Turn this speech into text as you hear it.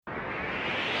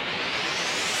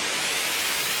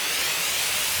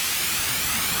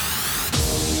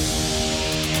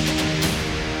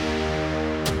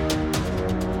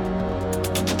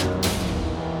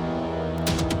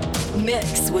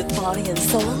mix with body and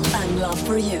soul and love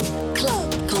for you.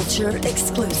 Club culture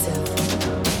exclusive.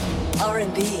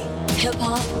 R&B, hip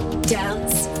hop,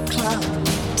 dance, club,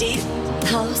 deep,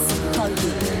 house,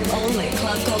 funky. Only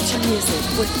club culture music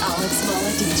with Alex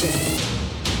Molla DJ.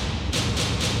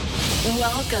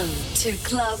 Welcome to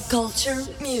Club Culture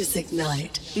Music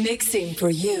Night. Mixing for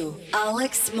you,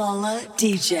 Alex Molla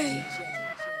DJ.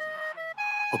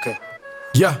 Okay.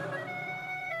 Yeah.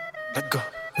 Let go.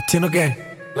 Latino gang.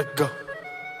 Let go.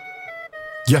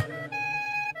 Yeah.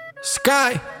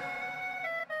 Sky.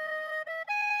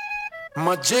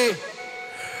 Machi.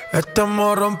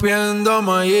 Estamos rompiendo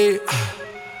Maggi.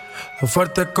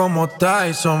 Fuerte como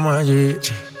Tyson Maggi.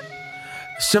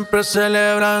 Siempre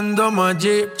celebrando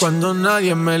Maggi. Cuando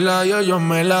nadie me la dio, yo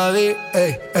me la di.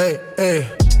 Ey, ey,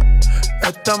 ey.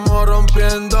 Estamos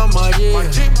rompiendo Maggi.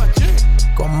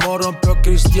 Como rompió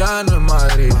Cristiano en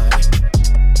Madrid.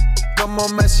 Como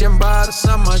Messi en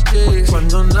Barça, Maggi.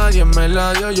 Cuando nadie me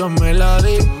la dio, yo me la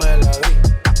di.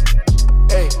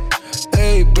 Ey,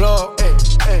 ey, bro.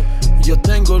 Yo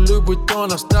tengo Louis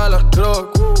Vuitton hasta las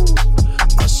Crocs.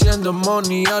 Haciendo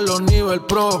money a los nivel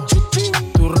pro.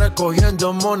 Tú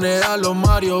recogiendo moneda a los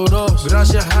Mario Bros.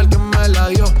 Gracias a alguien me la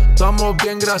dio. Estamos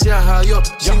bien, gracias a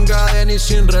Dios. Sin cadena y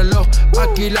sin reloj.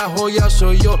 Aquí la joya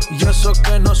soy yo. Y eso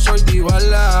que no soy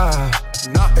Dybala.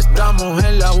 Estamos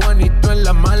en la buena y tú en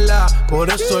la mala. Por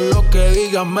eso lo que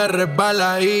digan me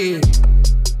resbala y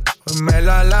me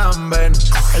la lamben.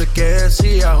 El que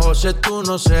decía, José, tú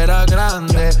no serás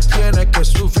grande. Tienes que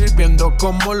sufrir viendo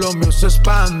cómo lo mío se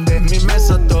expande. En mi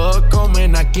mesa todos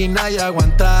comen, aquí nadie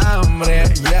aguanta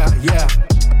hambre. Yeah, yeah.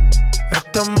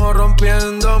 Estamos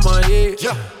rompiendo Maggi.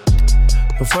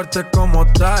 Fuerte como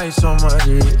Tyson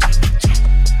Maggi.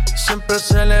 Siempre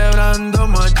celebrando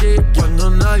Maggi. Cuando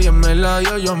nadie me la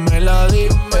dio, yo me la di.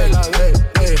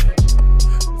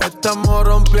 Estamos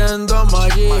rompiendo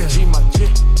Maggi.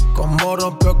 Como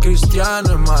rompió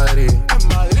Cristiano en Madrid.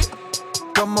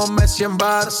 Como Messi en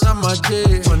Barça,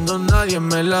 Maggi. Cuando nadie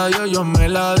me la dio, yo me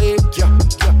la di.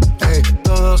 Ey,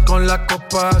 todos con la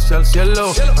copa hacia el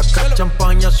cielo. Acá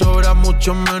champaña sobra,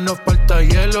 mucho menos falta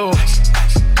hielo.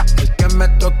 El que me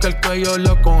toca el cuello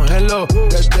lo congelo.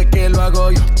 Desde que lo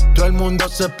hago yo, todo el mundo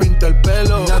se pinta el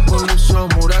pelo. Nakulizo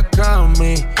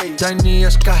Murakami, Tiny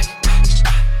Sky.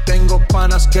 Tengo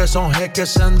panas que son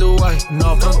jeques en Dubai.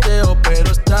 No fronteo,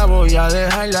 pero esta voy a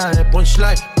dejarla de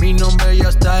punchline. Mi nombre ya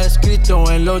está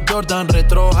escrito en los Jordan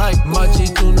Retro High. Machi,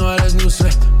 tú no eres Nuse,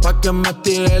 pa' que me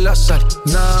tire la sal.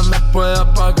 Nada me puede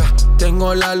apagar,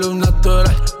 tengo la luz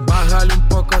natural. Bájale un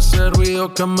poco ese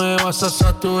ruido que me vas a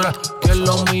saturar. Que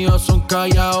los míos son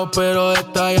callados, pero de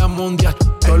talla mundial.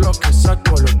 Todo lo que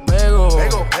saco lo pego.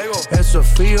 Eso es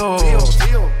fijo.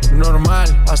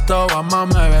 Normal, hasta Obama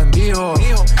me bendijo.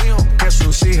 Que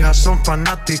sus hijas son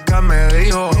fanáticas, me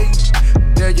dijo.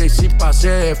 De Jay-Z pasé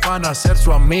de fan a ser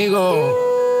su amigo.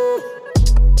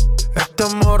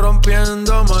 Estamos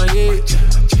rompiendo Maggi.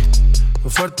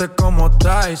 Fuerte como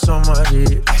Tyson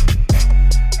Maggi.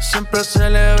 Siempre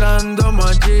celebrando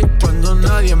Maggi. Cuando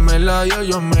nadie me la dio,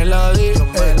 yo me la di.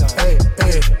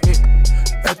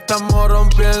 Estamos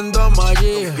rompiendo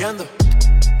Maggi.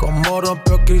 Como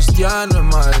rompió Cristiano en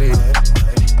Madrid.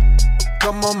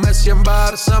 Como Messi en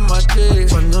Barça, Maggi.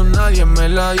 Cuando nadie me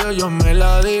la dio, yo me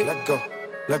la di. Let go,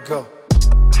 let go.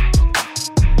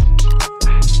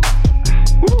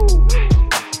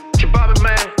 Chipabe,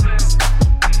 man.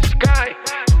 Sky.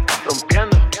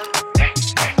 Rompiendo.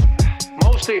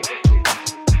 Mosty.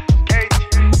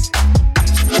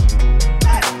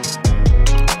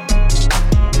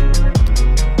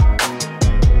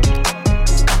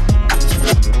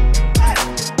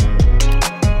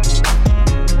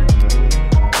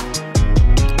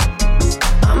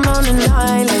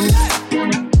 Island,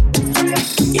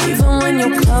 even when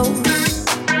you're close,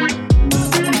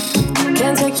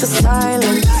 can't take the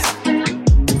silence.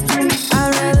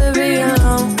 I'd rather be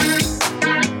alone.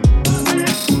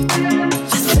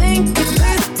 I think it's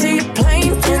pretty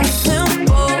plain and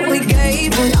simple. We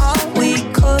gave it all we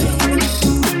could.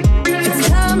 It's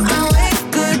time I wave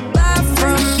goodbye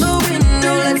from the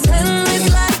window. Let's end this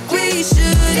like we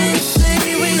shouldn't say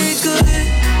we could.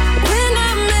 We're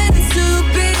not meant to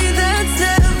be.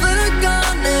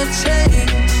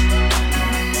 Change.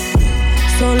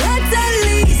 So let's at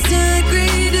least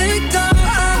agree to go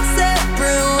our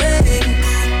separate ways.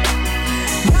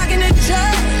 Not gonna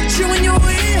judge you when you're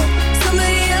with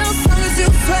somebody else, long as you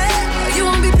swear you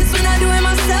won't be pissed when I do it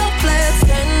myself. Let's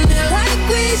end it like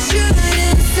we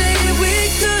shouldn't say we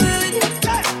could.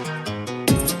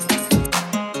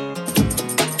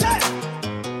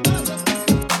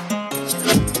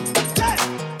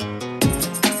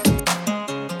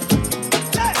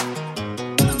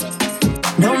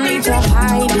 No need to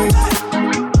hide it.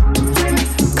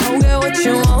 Come get what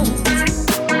you want.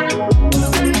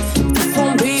 This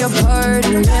won't be a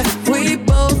burden if we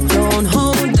both don't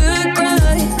hold the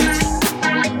grudge.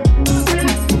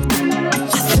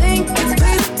 I think it's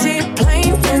pretty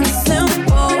plain and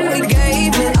simple. We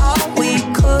gave it all we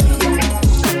could.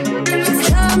 It's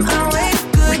time I wave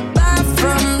goodbye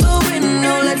from the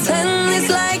window. Let's end this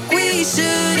like we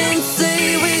shouldn't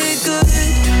say we're good.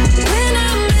 When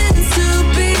I'm meant to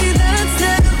be, that's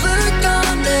never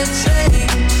gonna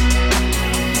change.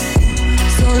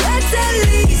 So let's at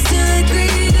least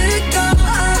agree to go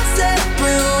our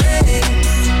separate ways.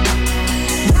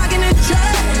 Not gonna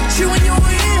judge you when you're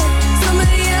with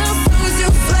somebody else who's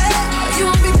your flag. You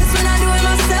won't be pissed when I do it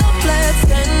myself. Let's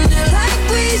end it like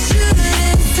we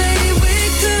shouldn't say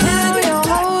we're good. Now you're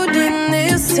holding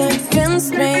this against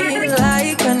me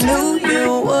like I knew you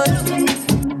would.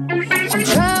 I'm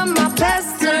trying my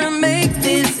best to make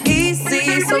this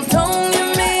easy, so don't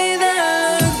give me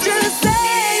that look. Just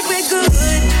say we're good.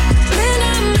 When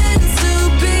I'm meant to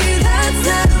be, that's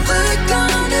never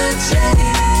gonna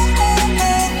change.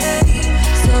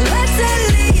 So let's at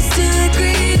least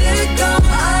agree to go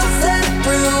our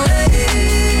separate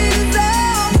ways.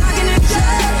 Not gonna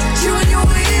judge you when you're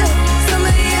with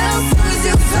somebody else who's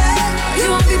your flag. You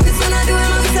won't be pissed when I do it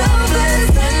myself.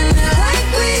 Let's end it like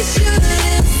we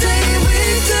shouldn't say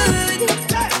we're good.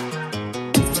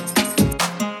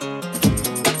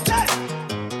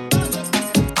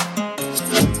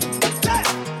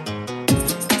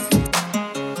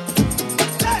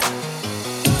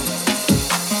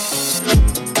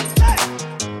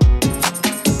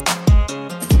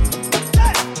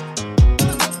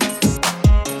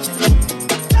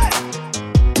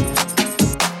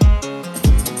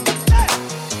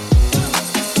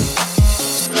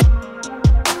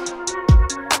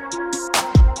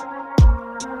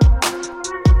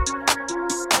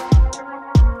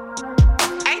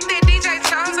 Ain't that DJ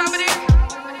Chose over there?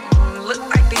 Look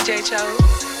like DJ Chose.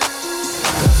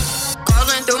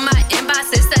 Scrolling through my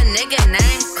inbox, it's a nigga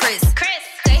named Chris.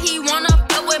 Say he wanna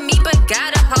fuck with me, but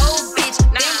got a whole bitch.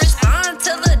 Didn't respond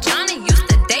to Lil Johnny, used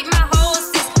to date my whole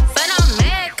sis. But I'm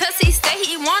mad cause he say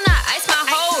he wanna ice my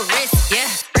whole wrist. Yeah,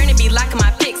 RnB liking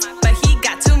my pics, but he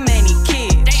got too many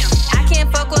kids. Damn, I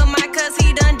can't fuck with Mike cause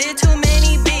he done did too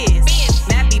many bids.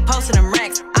 Matt be posting them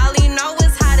racks, all he know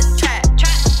is how to trap.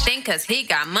 Think cause he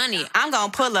got money, I'm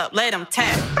gon' pull up, let him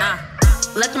tap.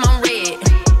 Left him on red,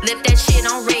 left that shit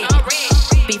on red.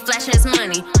 Be flashing his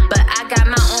money, but I got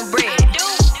my own bread.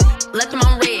 Left him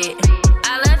on red,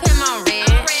 I left him on red.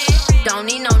 Don't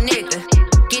need no nigga,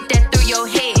 get that through your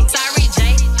head. Sorry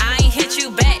Jay, I ain't hit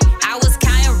you back, I was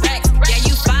kinda wrecked. Yeah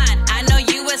you fine, I know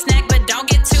you a snack, but don't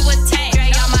get too attached.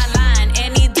 Dre on my line,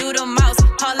 and he do the most.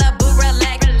 Hold up, boo,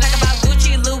 relax. Talk about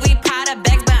Gucci, Louis, Prada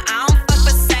bags, but I don't fuck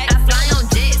for sex. I fly on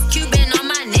jets, Cuban on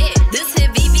my neck. This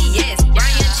hit VVS.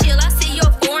 Brian chill, I see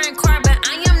your foreign car, but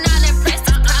I am not impressed.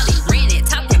 It's probably rented,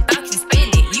 talking about you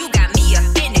spend it. You got me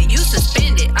offended, you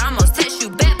suspended. Almost text you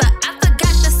back, but I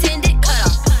forgot to send it. Cut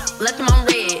off, left him on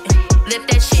red, left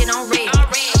that shit on red.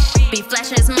 Be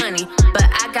flashing his money, but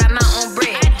I got my own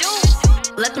bread.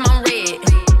 Left him on red,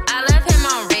 I left him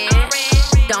on red.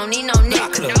 Don't need no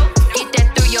nigga, get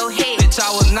that through your head. Bitch,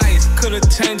 I was nice, could've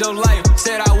changed your life.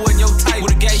 Said I wasn't your type,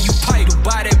 would've gave you pipe to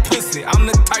buy that pussy. I'm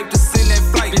the type to send that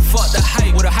flight. Bitch, fuck the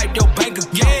hype, would've hyped your bank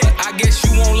account. Yeah, I guess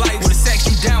you won't like. Would've sacked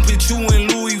you down, put you in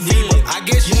Louis V. Yeah. I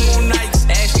guess you won't Nikes.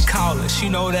 Ashley call her, she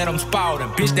know that I'm spouting.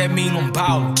 Bitch, that mean I'm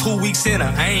ballin'. 2 weeks in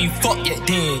her, I ain't fucked yet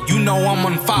then. You know I'm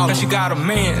unfollowed. Now she got a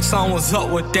man, something was up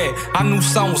with that. I knew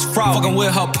something was fraud. Fucking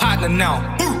with her partner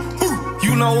now.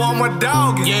 You know I'm a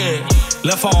dog. Yeah,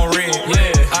 left her on red.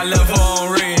 Yeah, I left her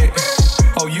on red.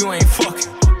 Oh, you ain't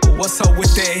fucking. But what's up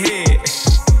with that head?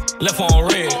 Left her on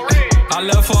red. I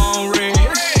left her on red.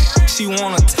 She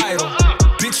want a title.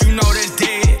 Bitch, you know that's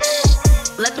dead.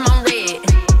 Left him on red,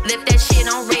 left that shit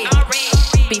on red.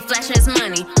 Be flashing his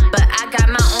money, but I got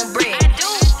my own bread.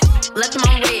 Left him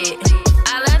on red,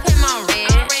 I left him on red.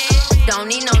 Don't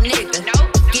need no nigga,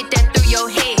 get that through your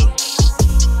head.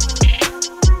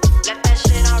 Left that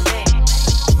shit on red.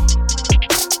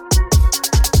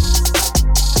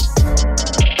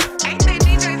 Ain't that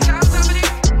DJ Chose over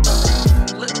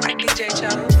there? Look like DJ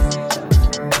Chose.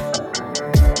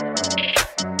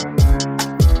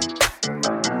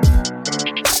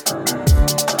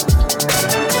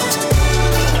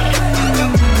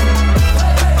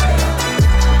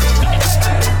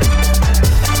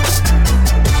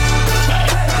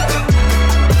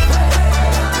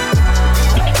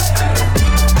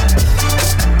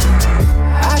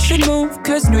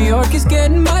 Cause New York is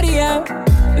getting muddy out.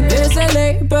 There's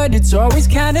LA, but it's always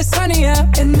kinda sunny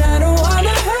out. And I don't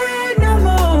wanna hurt no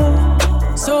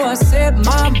more, so I set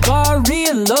my bar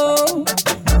real low.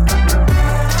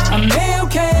 I'm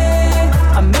A-okay,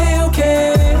 I'm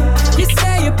A-okay. You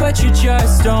say it, but you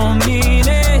just don't mean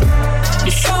it.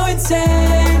 You're so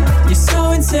insane, you're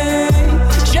so insane.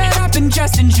 Shut up and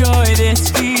just enjoy this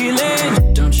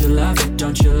feeling. Don't you love it,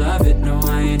 don't you love it? No,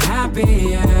 I ain't happy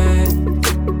yet,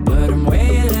 but I'm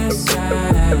way less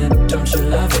sad. Don't you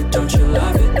love it, don't you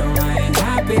love it? No, I ain't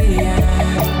happy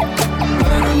yet,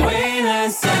 but I'm way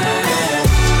less sad.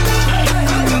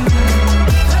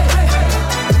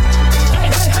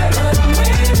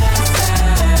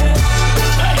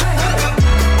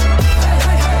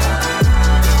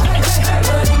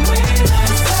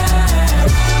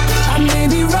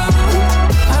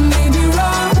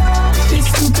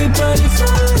 But it's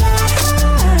alive.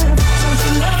 Don't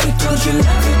you love it, don't you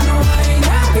love it? No, I ain't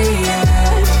happy yet,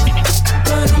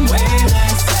 but I'm way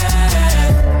less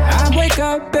sad. I wake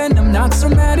up and I'm not so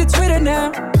mad at Twitter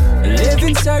now.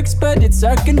 Living sucks, but it's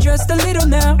sucking just a little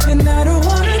now. And I don't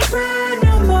wanna cry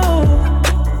no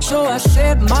more, so I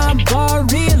set my bar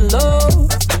real low.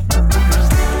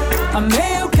 I'm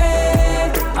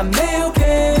A-okay, I'm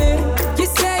A-okay. You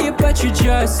say it, but you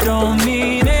just don't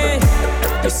mean it.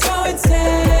 You're so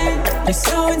insane, you're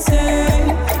so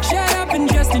insane. Shut up and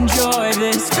just enjoy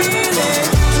this feeling.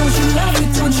 Don't you love it,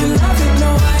 don't you love it? No,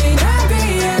 I ain't happy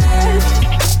yet,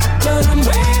 but I'm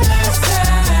way less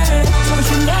sad. Don't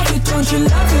you love it, don't you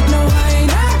love it? No, I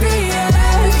ain't happy yet,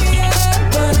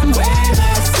 but I'm way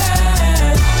less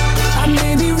sad. I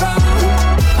may be wrong,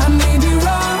 I may be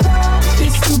wrong.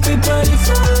 It's stupid, but it's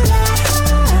alive.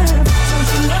 Don't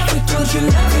you love it, don't you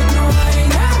love it? No, I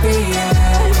ain't happy yet,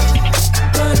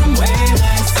 but I'm way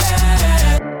less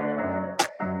sad.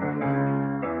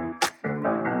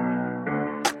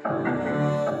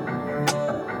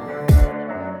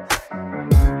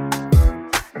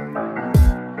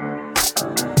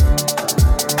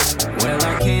 Well,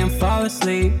 I can't fall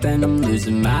asleep and I'm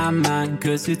losing my mind,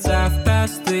 'cause it's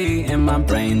 3:30 and my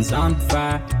brain's on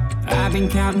fire. I've been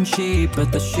counting sheep,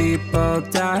 but the sheep all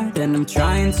died. And I'm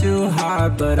trying too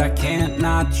hard, but I can't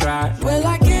not try. Well,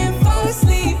 I can't fall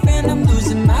asleep and I'm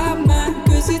losing my mind,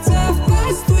 'cause it's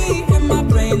 3:30 and my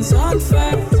brain's on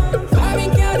fire. I've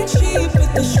been counting sheep,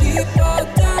 but the sheep all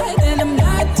died. And I'm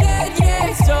not dead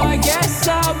yet, so I guess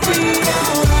I'll be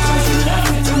alright. Don't you love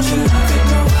it, don't you love it?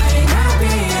 No, I ain't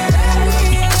happy yet,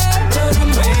 but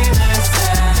I'm way less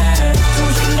sad.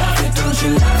 Don't you love it, don't you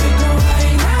love it? No, I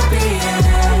ain't happy yet,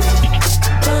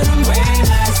 but I'm way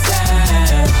less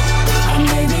sad. I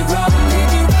may be wrong,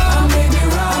 I may be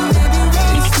wrong,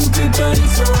 it's stupid, but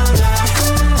it's alright.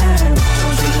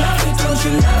 Don't you love it, don't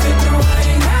you love it? No, I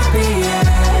ain't happy yet,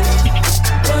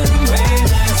 but I'm way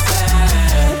less sad.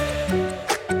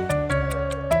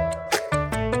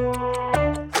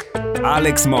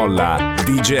 Alex Molla,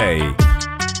 DJ.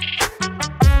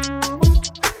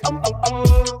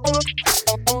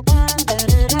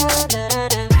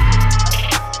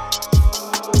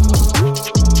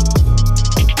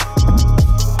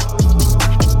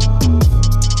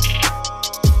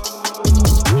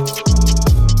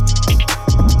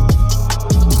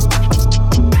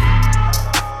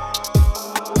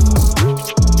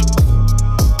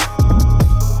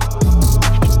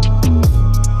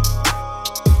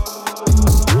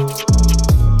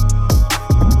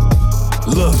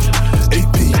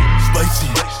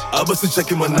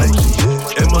 Checking my Nike.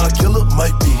 Am I a killer?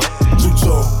 Might be.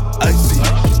 Two-tone, icy,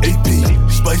 AP,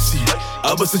 spicy.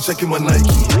 I bustin' checking my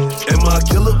Nike. Am I a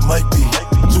killer? Might be.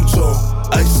 Two-tone,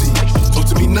 icy. Talk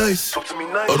to me nice,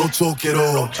 or don't talk at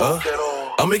all. Huh?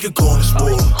 I make it corner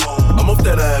sport. I'm off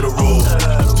that I had a roll.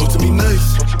 Talk to me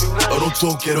nice, or don't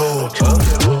talk at all. Huh?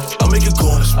 I make it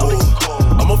corner sport.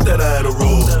 I'm off that I had a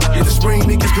roll. Yeah, the spring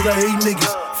niggas, 'cause I hate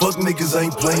niggas. Fuck niggas, I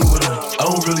ain't playing with them. I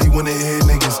don't really wanna hear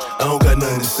niggas. I don't got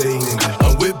nothing to say, nigga.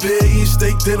 I'm with Bear eating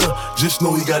steak dinner. Just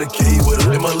know he got a K with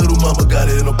him. And my little mama got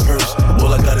it in her purse.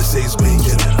 All I gotta say is wait,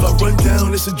 get it. If I run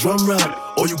down, it's a drum round.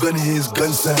 All you gonna hear is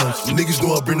gun sounds. You niggas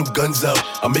know I bring them guns out.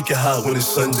 I make it hot when it's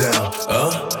sundown.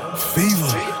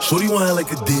 Fever. Shorty want her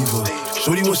like a diva.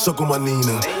 Shorty want suck on my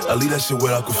Nina. I leave that shit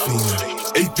where Aquafina.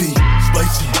 AP,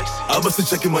 spicy. I bustin'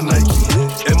 checking my Nike.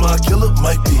 Am I a killer?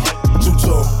 Might be.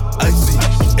 Two-tone, icy.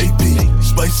 AP,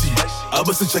 spicy. I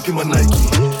bustin' checking my Nike.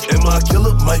 Am I a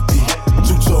killer? Might be.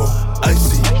 Two-tone,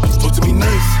 icy. Talk to me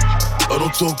nice, or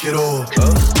don't talk at all.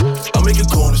 I make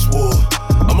it corner swore.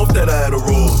 I'm off that I had a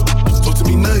roll. Talk to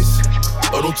me nice,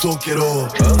 or don't talk at all.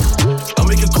 I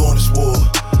make it corner swore.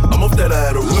 I'm off that I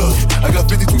had a look. I got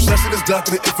 52 shots in this Glock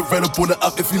and the infrared up on the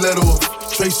op if he let off.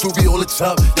 Trey Subi on the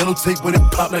top, yellow tape when it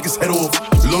pop, knock his head off.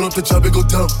 Load up the job and go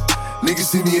dumb.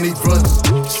 Niggas see me and they run.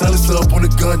 Silencer up on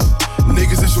the gun.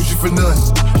 Niggas that shoot you for none.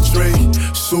 Trey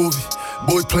Subi,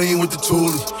 boy playing with the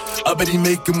toolie. I bet he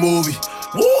make a movie.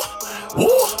 Woo, woo.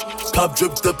 Pop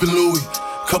dripped up in Louis.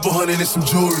 Couple hundred and some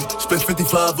jewelry. Spent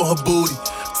 55 on her booty.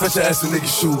 Touch her ass and nigga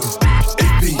shooting.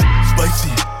 AP,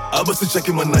 spicy. I bust a check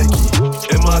in my Nike.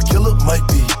 Am I a killer? Might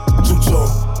be. Two-tone,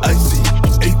 icy.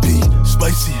 AP,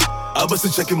 spicy. I bust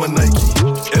a check in my Nike.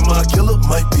 Am I a killer?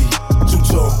 Might be.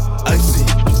 Two-tone, icy.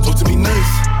 Talk to me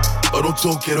nice, or don't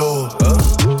talk at all.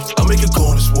 I make it go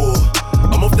on this war.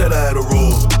 I'm off that I had a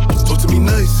roll. Talk to me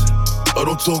nice, or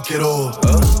don't talk at all.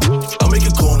 I make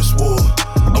it go on this war.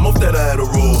 I'm off that I had a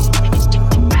roll.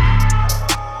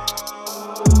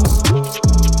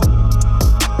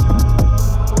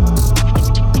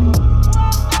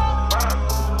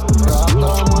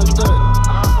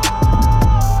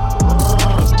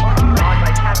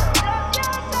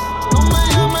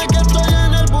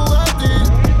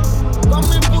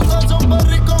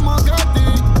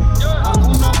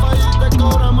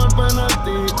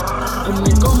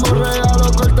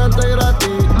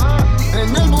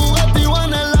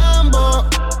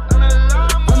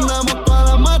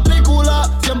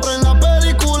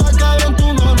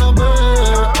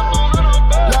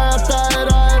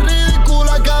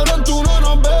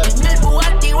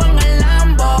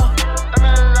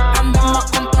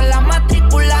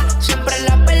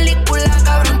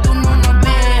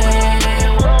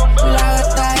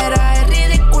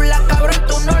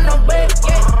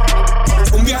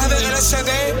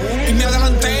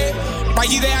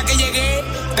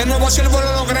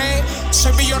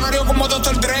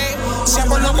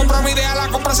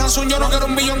 Yo no quiero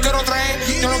un billón, quiero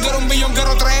tres. Yo no quiero un billón,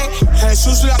 quiero tres.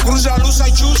 Jesús, la cruz, la luz,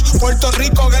 hay chus. Puerto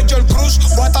Rico, get your cruz.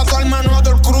 Voy a tatuar mano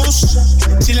del cruz.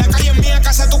 Si la calle es mía,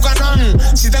 casa tu canal.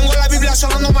 Si tengo la Biblia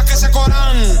sonando más que ese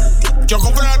Corán. Yo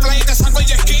compro la playa y te saco el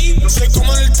jet ski. Soy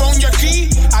como el phone jet ski.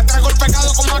 Atrago el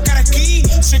pecado como a esquí.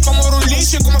 Soy como Bruce Lee,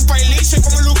 soy como Spike Lee. Soy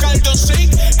como Luca el Don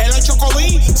Sick, el 8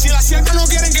 COVID. Si las 7 no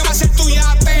quieren que va a ser tu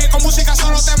yate. Con música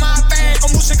solo te mate.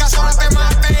 Con música solo te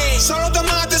mate. Solo te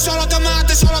mate, solo te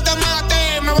mate, solo te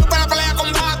mate. Me voy para la playa a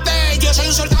combate. Yo soy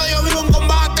un soldado, yo vivo en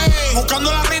combate.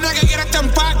 Buscando la reina que quiere este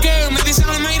empaque. Me dicen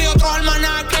Almeida y otros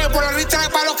almanaques. Por la lista de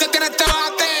palos que tiene este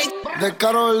bate. De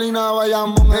Carolina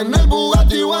vayamos en el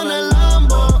Bugatti o en el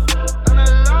Lambo.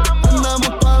 Andamos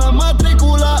para la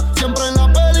matrícula. Siempre en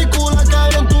la película,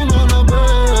 cabrón, tú no nos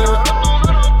ves.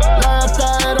 La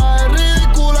gastadera es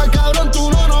ridícula, cabrón, tú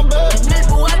no nos ves. En el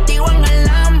Bugatti o en el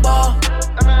Lambo.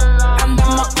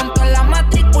 Andamos con toda la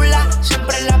matrícula.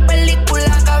 Siempre en la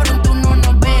película, cabrón, tú no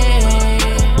nos ves.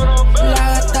 La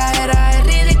gastadera es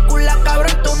ridícula,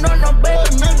 cabrón, tú no nos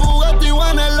ves. En el Bugatti o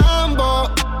en el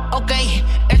Lambo. Ok,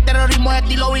 el terrorismo es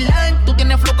estilo Bin Laden. Tú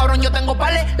tienes flow, cabrón, yo tengo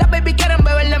pales. Las baby quieren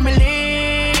beber de mi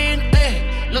lean.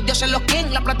 Los dioses, los king,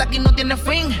 la plata aquí no tiene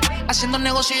fin. Haciendo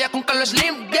negocio ya con Carlos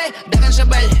Slim, yeah. Déjense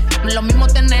ver, no es lo mismo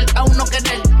tener a uno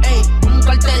querer, ey, un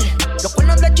cartel. Los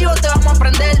cuernos de chivo te vamos a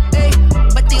prender, ey.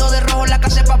 Vestido de rojo, la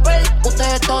casa de papel.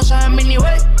 Ustedes todos saben mi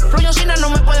nivel. Flow Cina no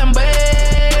me pueden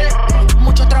ver.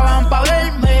 Muchos trabajan pa'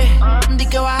 verme, di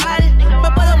que bajar.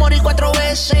 Me puedo morir 4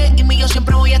 veces y mi yo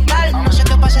siempre voy a estar. No sé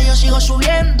qué pasa, yo sigo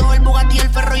subiendo. El Bugatti, el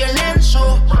Ferro y el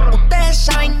Enzo. Ustedes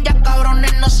saben ya,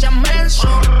 cabrones, no sean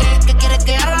mensos. ¿Qué quieres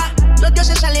que haga? Los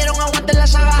dioses salieron, aguanten la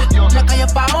saga. La calle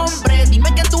pa' hombre,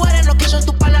 dime quién tú eres, no quién son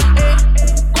tus panas,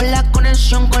 Con la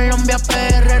conexión Colombia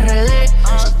PRRD.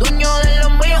 Soy dueño de lo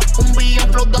mío, un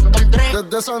billón flow Dr. Dre.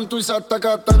 Desde Santuiz hasta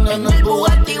Cataña en el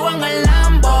Bugatti o en el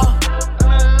Lambo.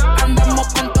 Andamos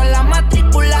con toda la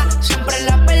matrícula. Siempre en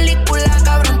la película,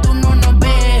 cabrón, tú no nos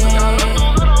ves.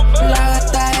 La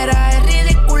gastadera es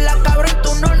ridícula, cabrón,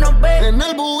 tú no nos ves. En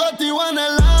el Bugatti o en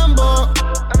el Lambo.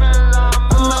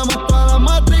 Andamos para la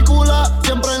matrícula.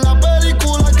 Siempre en la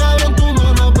película, cabrón, tú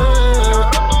no nos ves.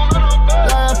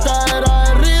 La gastadera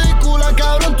es ridícula,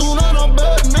 cabrón, tú no nos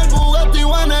ves. En el Bugatti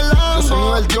o en el Lambo. Yo soy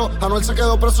nivel Dios, Anuel se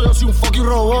quedó preso, yo soy un fucking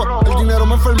robot. El dinero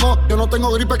me enfermó, yo no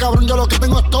tengo gripe, cabrón, yo lo que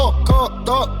tengo es todo.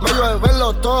 Me llevo de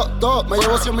verlo todo. Me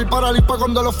llevo 100,000 para Lispa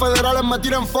cuando los federales me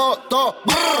tiren fotos.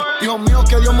 Hijos míos,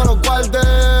 que Dios me los guarde.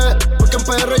 Porque en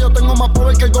PR yo tengo más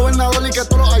poder que el gobernador y que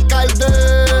todos los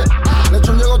alcaldes.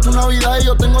 Lechón, llegó tu Navidad y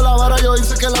yo tengo la vara. Yo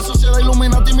hice que la sociedad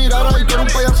Illuminati mirara. Y tú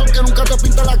eres un payaso que nunca te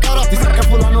pinta la cara. Dicen que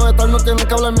fulano de tal no tiene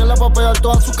que hablar de mierda para pegar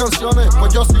todas sus canciones.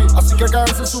 Pues yo sí, así que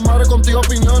cáganse su madre contigo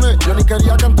opiniones. Yo ni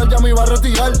quería cantar, ya me iba a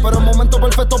retirar, pero el momento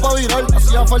perfecto para virar.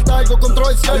 Hacía falta algo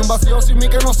controversial. Hay un vacío sin mí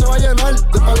que no se va a llenar.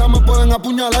 De espalda me pueden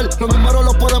apuñalar, los números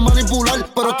los pueden manipular.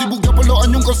 Pero estoy buqueado por 2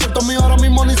 años, un concierto mío ahora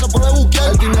mismo ni se puede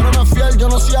buquear. El dinero no es fiel, yo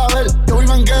no sé a ver. Yo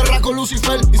vivo en guerra con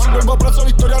Lucifer. Y si vuelvo preso la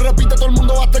historia repite, todo el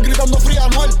mundo va a estar gritando Free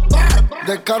Anuel.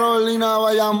 De Carolina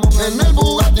vayamos en el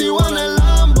Bugatti o en el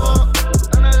Lambo.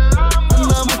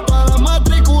 Andamos para la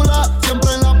matrícula,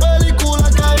 siempre en la película,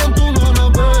 cabrón, tú no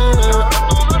nos ves.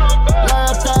 La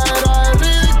gastadera es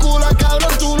ridícula,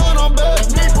 cabrón, tú no nos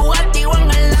ves. En el Bugatti o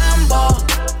en el Lambo,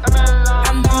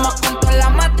 andamos con toda la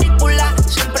matrícula,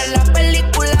 siempre en la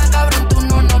película, cabrón, tú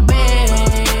no nos ves.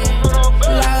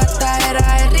 La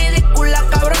gastadera es ridícula,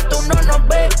 cabrón, tú no nos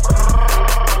ves.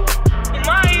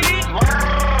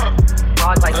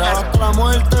 Hasta la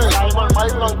muerte.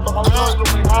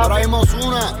 Traímos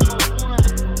una.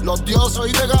 Los dioses,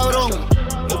 oíste, cabrón.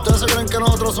 Ustedes se creen que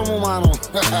nosotros somos humanos.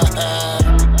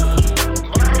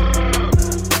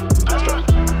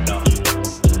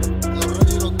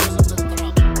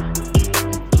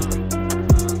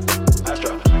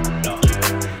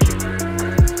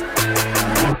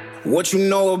 What you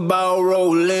know about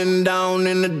rolling down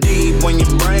in the deep? When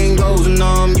your brain goes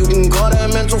numb, you can call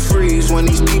that mental freeze. When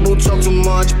these people talk too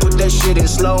much, put that shit in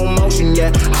slow motion.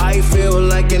 Yeah, I feel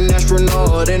like an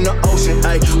astronaut in the ocean.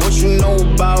 Ay, what you know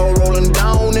about rolling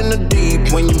down in the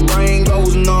deep? When your brain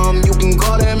goes numb, you can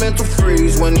call that mental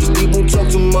freeze. When these people talk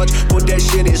too much, put that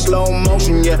shit in slow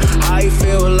motion. Yeah, I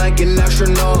feel like an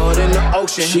astronaut in the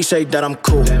ocean. She say that I'm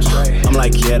cool. I'm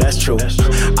like, yeah, that's true.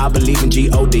 I believe in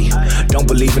G-O-D, don't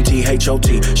believe in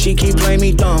T-H-O-T. She keep playing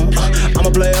me dumb, I'm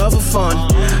a player for fun.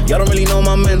 Y'all don't really know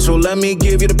my mental, let me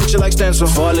give you the picture like stencil.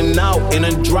 Falling out in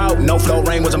a drought, no flow,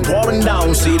 rain wasn't pouring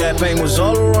down. See, that pain was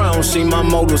all around, see, my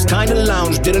mode was kinda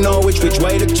lounge. Didn't know which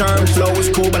way to turn, flow was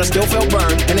cool, but I still felt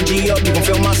burned. Energy up, you can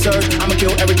feel my surge, I'ma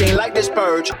kill everything like this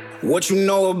purge. What you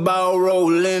know about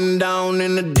rolling down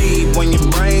in the deep? When your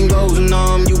brain goes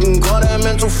numb, you can call that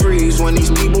mental freeze. When these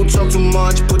people talk too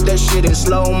much, put that shit in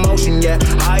slow motion. Yeah,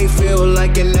 I feel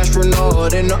like an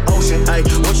astronaut in the ocean. Ay,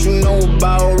 what you know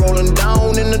about rolling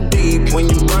down in the deep? When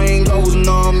your brain goes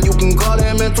numb, you can call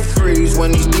that mental freeze.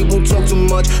 When these people talk too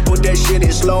much, put that shit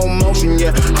in slow motion.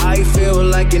 Yeah, I feel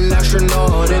like an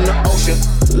astronaut in the ocean.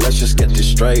 Let's just get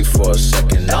this straight for a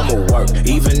second. I'ma work,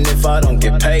 even if I don't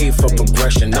get paid for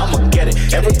progression. I'ma get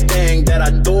it. Everything that I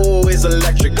do is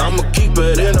electric. I'ma keep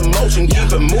it in motion, keep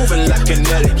it moving like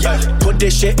kinetic. Put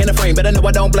this shit in a frame, but I know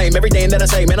I don't blame everything that I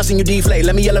say. Man, I seen you deflate.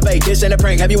 Let me elevate. This ain't a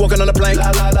prank. Have you walking on a plane?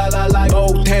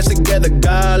 Both hands together,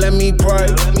 God, let me pray.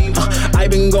 I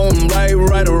been going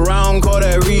right around, call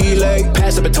that relay.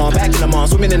 Pass the baton, back in the mall,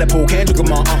 swimming in the pool, can't drink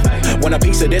them all. Want a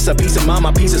piece of this, a piece of mine,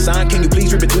 my piece of sign. Can you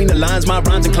please read between the lines? My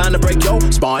rhymes inclined to break your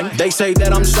spine. They say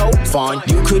that I'm so fine,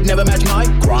 you could never match my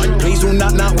grind. Please do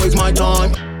not waste my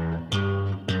time.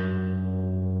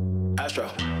 Astro,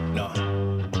 no.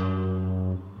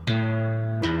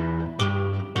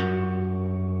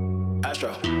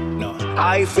 Astro, no.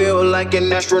 I feel like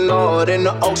an astronaut in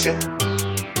the ocean.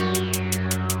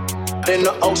 In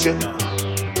the ocean.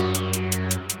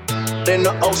 In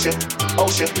the ocean.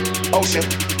 Ocean. Ocean.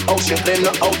 Ocean. In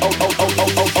the ocean.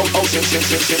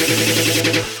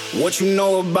 What you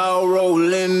know about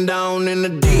rolling down in the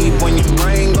deep? When your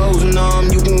brain goes numb,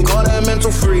 you can call that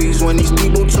mental freeze. When these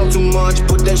people talk too much,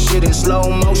 put that shit in slow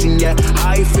motion. Yeah,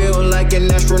 I feel like an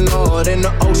astronaut in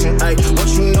the ocean. Ay, what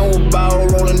you know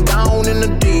about rolling down in the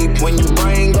deep? When your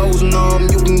brain goes numb,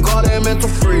 you can call that mental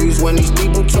freeze. When these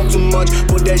people talk too much,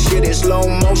 put that shit in slow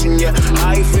motion. Yeah,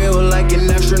 I feel like an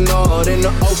astronaut in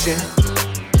the ocean.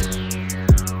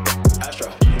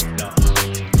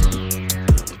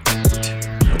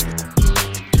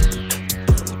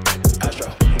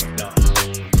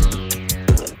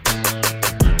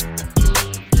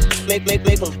 Make them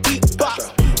beatbox.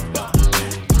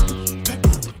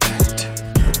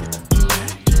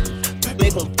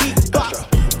 Make them beatbox.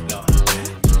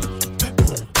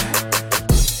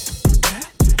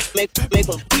 Make them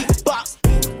beatbox.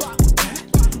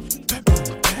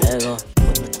 There you go.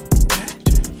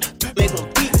 Make them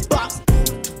beatbox.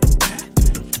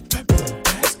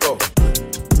 Let's go.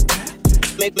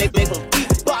 Make them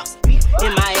beatbox.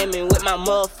 In Miami with my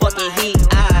motherfucking heat.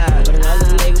 But another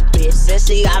nigga bitch says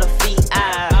she got a feet.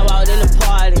 I walked in the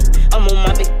party, I'm on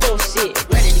my big toe shit,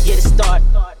 ready to get it started.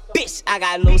 Bitch, I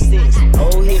got no sense.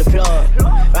 Oh, hit the plug,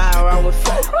 ride around with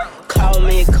folk. Call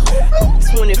me a coat,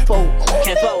 24.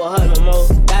 Can't fuck with her no more.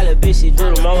 That little bitch, she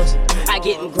do the most. I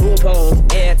get in group on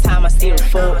every time I see the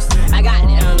folks. I got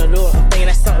the underdog, I'm thinking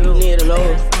that's something you need to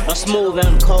know. Don't Smooth and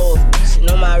I'm cold. She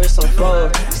know my wrist on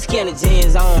froze. Skinny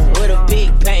jeans on with a big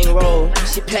bang roll.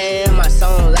 She playing my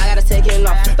songs. I gotta take it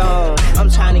off the thong. I'm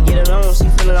trying to get it on. She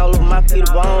feeling all over my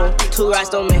Peter bone. Two rights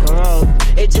don't make her wrong.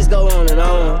 It just go on and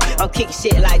on. I'm kicking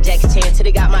shit like Jackie Chan till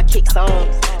they got my kicks on.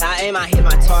 I aim, I hit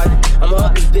my target. I'ma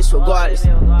up this bitch regardless.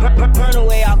 Burn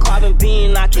away all carbon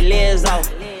beam, knock your legs off.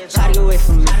 Try to get away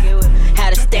from me.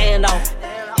 Had to stand off.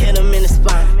 Hit him in the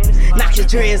spine. Knock your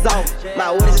dreads off.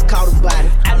 My what is called a body.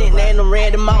 I didn't name them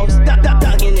random mouse.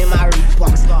 Ducking in my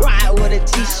Reeboks. Ride with a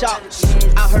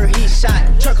T-shirt. I heard he shot.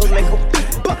 Truckles make a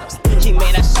big bucks. He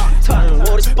made that shark turn.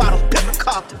 Wore this bottle, pepper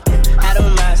coffee. Had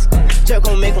him mask. Jerk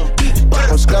gon' make him beat.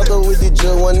 I'm strapped up with the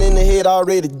jug, one in the head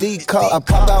already decocked. I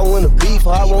pop out when the beef,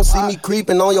 I won't see me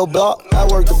creeping on your block. I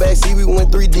worked the backseat, we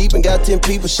went 3 deep and got 10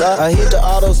 people shot. I hit the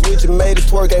auto switch and made it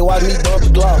twerk, hey, watch me dump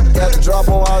the Glock. Got the drop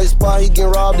on all his spot, he get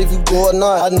robbed if you go or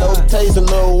not. I know the taste, a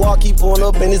little walk, he pulling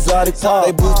up in his exotic top.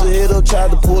 They boosted head up,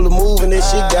 tried to pull a move and that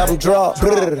shit got him dropped.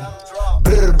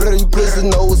 Brr, you pussy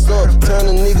know what's up. Turn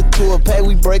a nigga to a pack,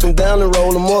 we break him down and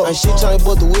roll him up. Ain't shit change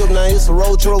but the whip, now it's a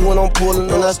road truck when I'm pulling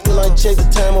up. And I still ain't check the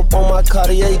time up on my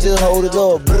Cartier, just hold it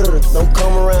up. Brr, don't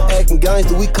come around acting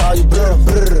gangster, we call you brr.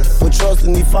 But trust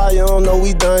in the fire, I don't know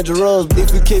we dangerous.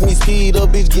 If you keep me speed up,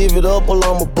 bitch, give it up or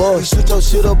I'm a bust. Shoot your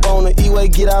shit up on the E-way,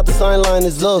 get out the same line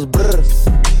as us. Brr.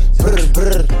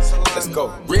 Let's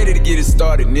go. Ready to get it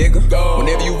started, nigga. Go.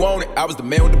 Whenever you want it, I was the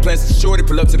man with the plans to shorty.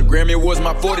 Pull up to the Grammy Awards,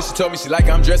 my 40. She told me she like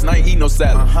how I'm dressed and I ain't eat no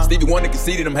salad. Stevie Wonder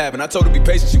conceded I'm having. I told her be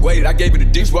patient, she waited. I gave her the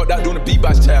dick, she walked out doing the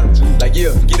beatbox challenge. Like,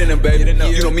 yeah, get in there, baby.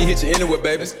 You know me, hit you anywhere,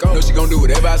 baby. Know she gon' do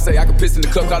whatever I say. I can piss in the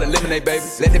cup, call it lemonade, baby.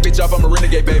 Let that bitch off, I'm a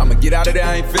renegade, baby. I'ma get out of there,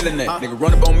 I ain't feeling that. Nigga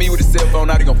run up on me with a cell phone,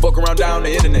 now they gon' fuck around down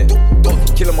the internet.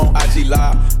 Kill him on IG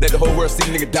Live, let the whole world see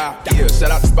nigga die. Yeah,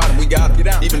 shout out to Spot him, we got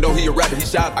him. Even though he a rapper, he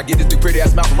shot. I get this big pretty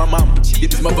ass mouth from my mama.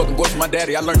 Get this motherfucking voice from my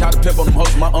daddy. I learned how to pimp on them hoes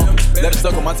from my uncle. Let her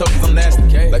suck on my toes cause I'm nasty.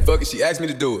 Like fuck it, she asked me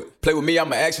to do it. Play with me,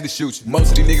 I'ma actually shoot you.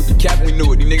 Most of these niggas be capping, we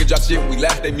knew it. These niggas drop shit when we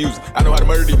laugh at their music. I know how to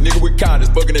murder these niggas with kindness.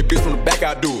 Fucking they bitch from the back,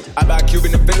 I do it. I buy a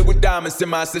Cuban and fill it with diamonds. Send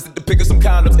my assistant to pick up some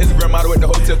condoms. Instagram model at the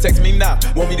hotel, text me now.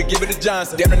 Want me to give it to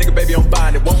Johnson. Damn, the nigga baby, I'm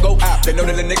fine. It won't go out. They know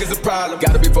that the niggas a problem.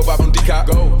 Gotta be 4-5 on decop.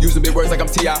 Go. Using big words like I'm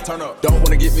T.I. Turn up. Don't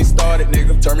wanna get me started,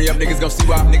 nigga. Turn me up, niggas gon' see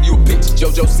why. Nigga, you a bitch.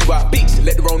 JoJo, see why. Bitch.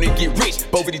 Let the wrong nigga get rich.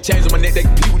 Both of these chains on my neck, they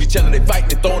compete with each other. They fightin',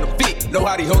 they throwin' a fit. Know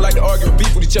how these hoes like to argue and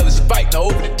beef with each other. She fight, now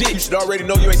over the dick. You should already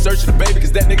know you ain't searching the baby,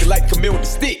 cause that nigga like to come in with the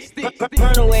stick.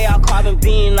 Burn away all carbon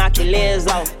beam, knock your legs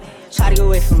off. Try to get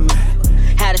away from me.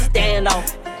 Had to stand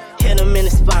off. Hit him in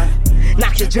the spine.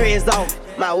 Knock your dreads off.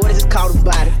 My what is called a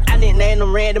body. I didn't name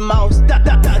them random mouse.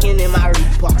 Ducking in my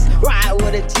Reeboks. Ride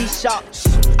with a T-shirt.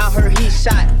 I heard he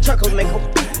shot. Truckles make a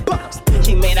big bucks.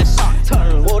 He made that shark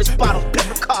turn. Wore this bottle,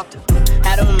 pepper coffee.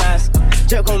 Had him mask.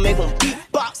 Jerk gon' make him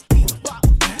beatbox.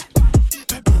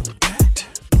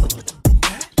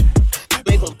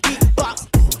 Make him beatbox.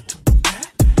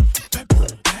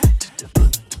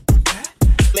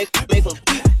 Make him beatbox.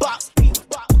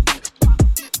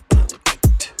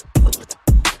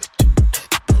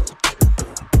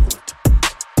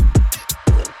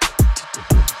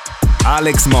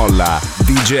 Alex Molla,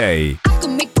 DJ. I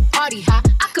can make the party hot.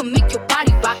 I can make your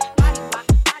body rock.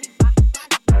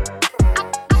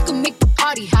 I can make the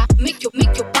party hot. Make your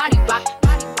body rock.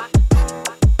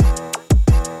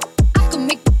 I can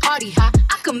make the party hot.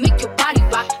 I can make your body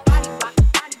rock.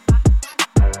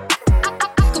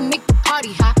 I can make the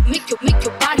party hot. Make your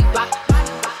body rock.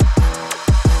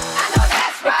 I know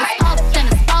that's right. If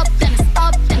it's up, then it's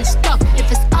up, then it's up, then it's stuck.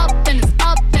 If it's up, then it's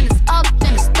up, then it's up,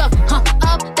 then it's stuck.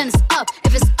 Up, then it's up.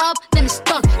 If it's up, then it's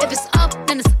stuck. If it's up,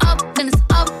 then it's up, then it's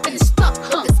up, then it's stuck.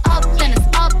 If it's up, then it's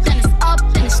up, then it's up,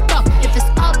 then it's stuck. If it's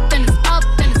up, then it's up,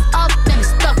 then it's up, then it's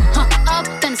stuck. Up,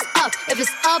 then it's up. If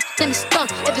it's up, then it's stuck.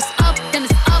 If it's up, then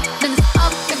it's up, then it's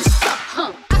up, then it's stuck.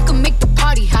 I can make the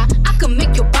party hot. I can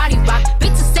make your body rock.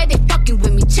 Bitches say they fucking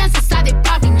with me. Chances are they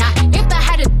probably not. If I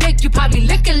had a dick, you probably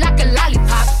lick it like a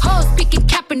lollipop. Hoes speaking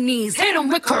Japanese, hit 'em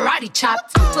with karate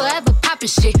chops. I'm forever popping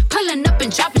shit, pulling up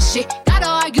and dropping shit. Gotta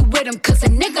argue with 'em, cause a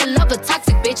nigga love a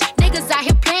toxic bitch. Niggas out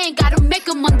here playing, gotta make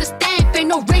 'em understand. Ain't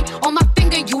no ring on my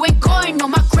finger, you ain't going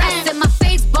on my gram. Set my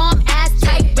face bomb, ass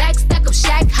tight, rack stack up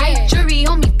shack height. Jury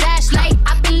on me, flashlight.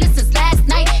 I've been listening since last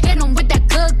night. Hit 'em with that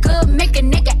good, make a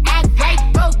nigga act right.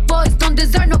 Broke boys don't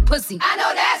deserve no pussy. I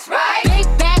know that's right. Big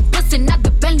bag pussy, not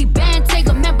the Bentley band. Take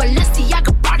a man,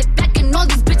 Balenciaga brought it back, and all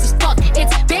these bitches fuck.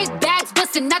 It's big bags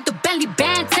bustin', not the Bentley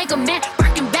band. Take a man,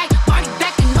 working back, party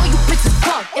back, and all you bitches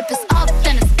fuck. If it's up,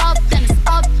 then it's up, then it's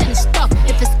up, then it's stuck.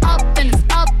 If it's up, then it's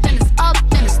up, then it's up,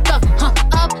 then it's stuck.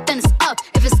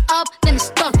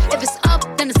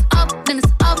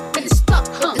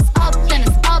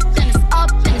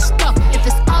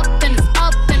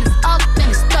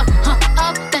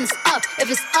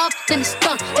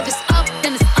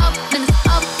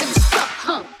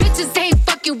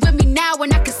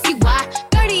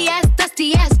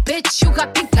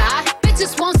 got pink eye.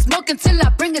 Bitches won't smoke until I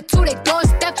bring it to their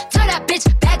doorstep. Tell that bitch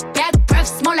back, breath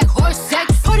smell like horse sex.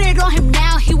 Put it on him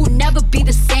now, he will never be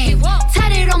the same.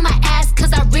 Tied it on my ass,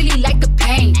 cause I really like the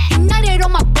pain. He nutted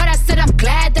on my butt, I said I'm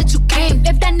glad that you came.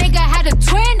 If that nigga had a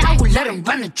twin, I would let him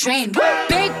run the train.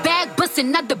 Big bag,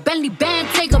 bustin' out the Bentley band.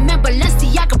 Take a man,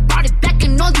 Balenciaga brought it back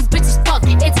and all these bitches fuck.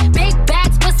 It's big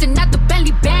bags, bustin' out the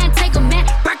Bentley band. Take a man,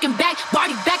 Birkin back,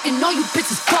 body back and all you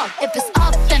bitches fuck. If it's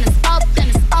up, then it's up, then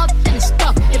it's up, then it's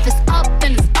stuck. If it's up,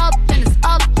 then it's up, then it's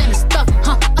up, then it's stuck.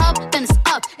 Up, then it's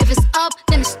up. If it's up,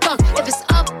 then it's stuck. If it's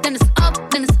up, then it's up,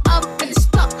 then it's up, then it's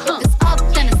stuck. If it's up,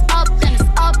 then it's up, then it's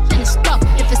up, then it's stuck.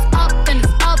 If it's up, then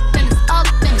it's up, then it's up,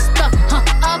 then it's stuck.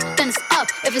 Up, then it's up.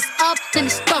 If it's up, then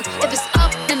it's stuck. If it's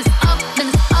up, then it's up, then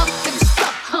it's up, then it's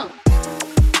stuck.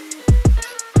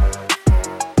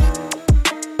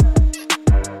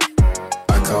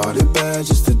 I caught it bad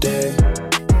just today.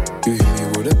 You hit me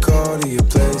with a call to your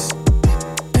place.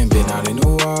 Ain't been out in a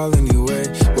while anyway.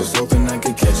 Was hoping I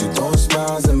could catch you throwing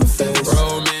smiles in my face.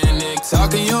 Romantic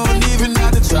talking, you don't even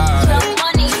have to try.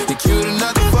 You're cute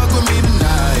enough to fuck with me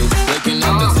tonight. Looking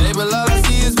at the table, all I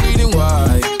see is bleeding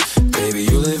white. Baby,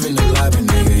 you living the life, and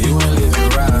nigga, you ain't living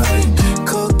right.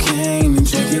 Cocaine and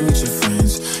drinking with your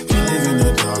friends. You live in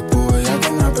the dark, boy, I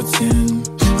cannot pretend.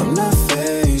 I'm not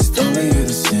faced, only you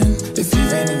to sin. If you've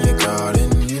been in your garden,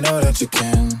 you know that you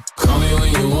can. Call me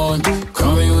when you want,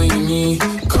 call me when you need.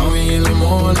 Call me in the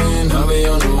morning, I'll be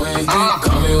on the way.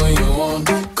 Call me when you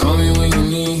want, call me when you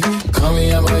need. Call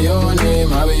me out by your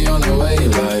name, I'll be on the way.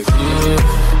 Like,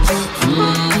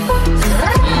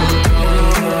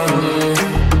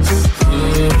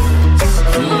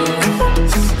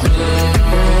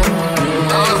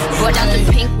 Brought out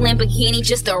the pink Lamborghini,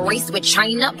 just a race with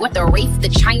China. What the race to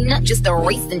China? Just a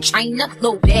race in China.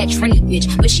 Low bad trendy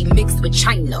bitch, but she mixed with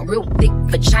China. Real thick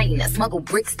vagina, smuggle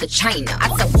bricks to China. I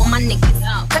tell all my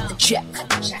niggas, cut the check,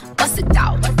 bust it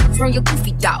out, turn your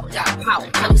goofy dog. Pow,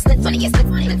 I'm slip on it, slip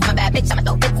on it. My bad bitch, I'ma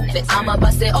throw bits on it. I'ma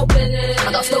bust it open,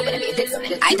 I'ma go stupid and be bits on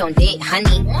it. I don't date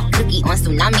honey, cookie on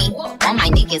tsunami. All my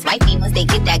niggas wifey once they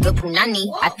get that good punani.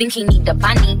 I think he need the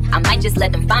bunny, I might just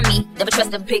let him find me. Never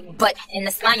trust a big butt and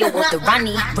a smile with the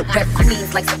Ronnie. But rep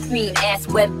queens like Supreme, ass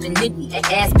web and nitty.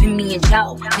 Ass pin me and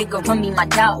Joe, nigga run me my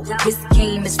dog. This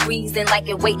game is freezing like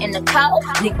it waiting to cow.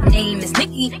 Nickname is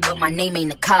Nicky, but my name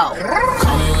ain't a cow.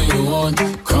 call me when you want,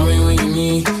 call me when you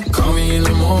need. Call me in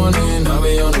the morning, I'll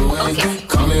be on the way. Okay.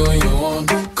 Call me when you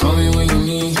want, call me when you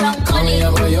need. Call me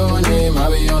out by your name,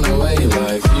 I'll be on the way.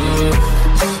 Like,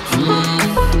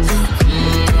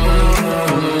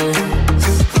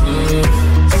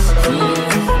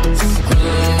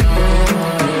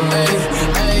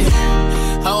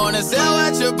 I wanna sell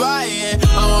what you're buying.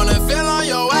 I wanna feel on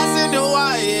your ass in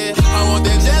Hawaii. I want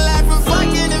that jet lag for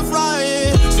fucking and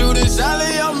flying. Shoot a shot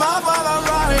in your mouth while I'm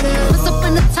riding. Once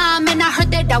upon a time and I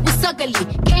heard that I was ugly.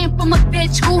 Came from a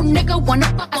bitch who nigga wanna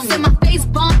fuck on me. Said my face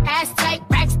bump, ass tight,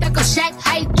 rack stuck on shack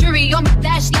height. Jury on my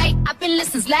flashlight. I've been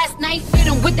listening last night. Hit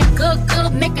him with that good,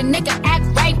 make a nigga act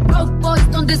right. Broke boys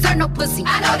don't deserve no pussy.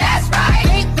 I know that's right.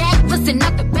 Big bag, bustin'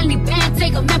 out the Bentley band.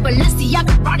 Take a man,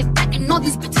 Balenciaga brought it back and all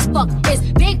these bitches fuck. It's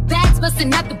big bags,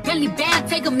 bustin' out the Bentley band.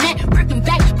 Take a man, Birkin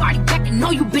back, body back and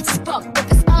all you bitches fuck.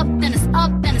 If it's up, then it's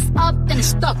up, then it's up, then it's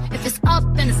stuck. If it's up,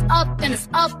 then it's up, then it's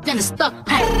up, then it's stuck.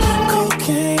 Hey.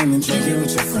 cocaine and drinking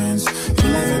with your friends. You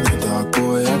live in the dark,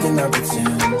 boy, I cannot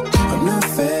pretend. I'm not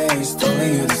faced,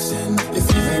 only you to sin. If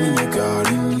you've been in your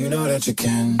garden, you know that you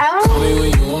can. Call me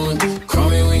when you want, call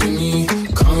me when you need.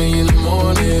 Call me in the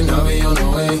morning, I'll be on the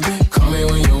way. Call me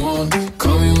when you want,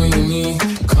 call me when you need.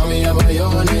 Call me out by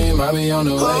your name, I'll be on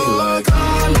the way. Like,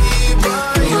 Call me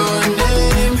by your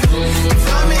name.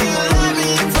 Tell me you love me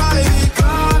private.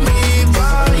 Call me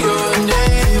by your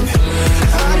name.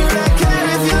 I do not care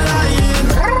if you're lying.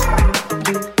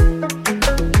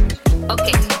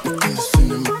 Okay.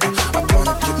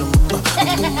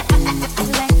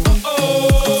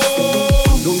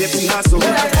 New Nipsey Hussle.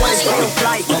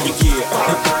 Like, yeah.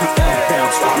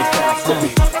 Bounce with me, bounce with me.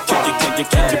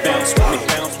 Can you bounce with me?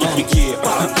 Bounce with me, yeah.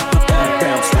 Bounce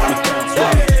with me, bounce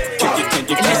with me. Can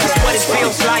you and this is what it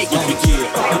feels like. Yeah.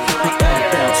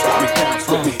 Bounce with me, bounce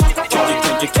with me.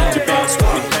 Can you bounce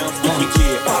with me? Bounce with me,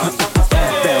 yeah. Bounce with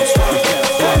me, bounce with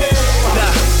me.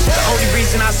 Nah, the only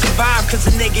reason I survive, cause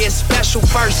a nigga is special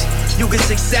first. You get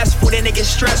successful, then it gets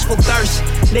stressful thirst.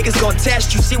 Niggas gon'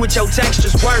 test you, see what your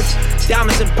texture's worth.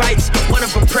 Diamonds and pipes, one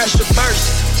of them pressure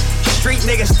burst. Street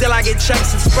niggas, still I get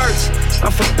checks and spurts.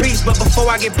 I'm for peace, but before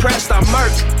I get pressed, I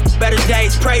murk. Better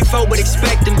days pray for, but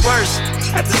expecting worse.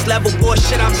 At this level,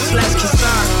 bullshit, I'm just less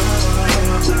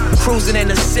concerned. Cruising in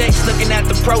the six, looking at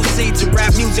the proceeds of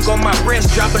rap music on my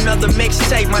wrist. Drop another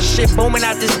mixtape, my shit booming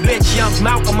out this bitch. Young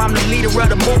Malcolm, I'm the leader of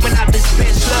the movement out this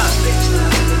bitch.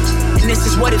 Look, and this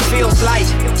is what it feels like.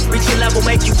 Reach a level,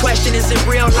 make you question, is it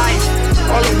real life?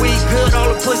 All the weed good, all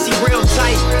the pussy real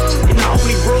tight. And the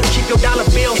only rule, keep your dollar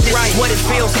bills right. This is what it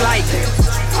feels like.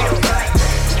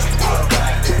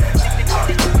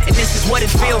 And this is what it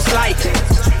feels like.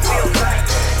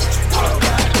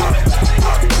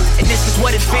 And this is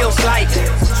what it feels like.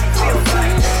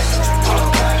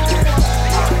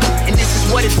 And this is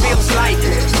what it feels like.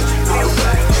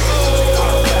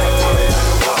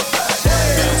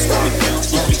 Bounce with me,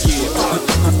 bounce with me, yeah.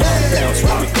 Bounce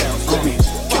with me, bounce with me.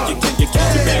 Can you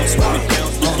bounce with me,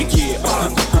 bounce with me, yeah.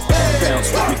 Bounce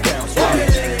with me, bounce with me.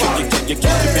 Can you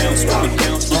bounce with me,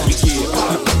 bounce with me, yeah.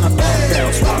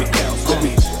 Bounce with me, bounce with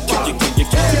me. Can you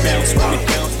bounce with me,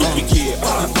 bounce with me, yeah.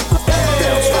 Bounce with me,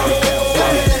 bounce with me.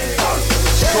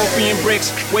 Scorpion bricks,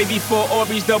 way before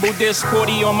Aubrey's double disc.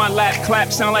 40 on my lap,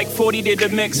 clap, sound like 40 did the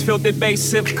mix. Filtered bass,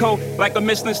 sip coat, like a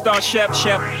Michelin star chef.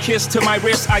 Kiss to my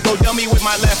wrist, I go dummy with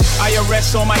my left.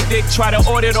 IRS on my dick, try to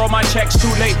audit all my checks.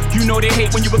 Too late, you know they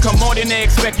hate when you become more than they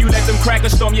expect. You let them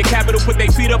crackers storm your capital, put their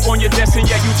feet up on your desk, and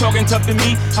yet you talking tough to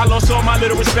me. I lost all my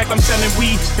little respect, I'm selling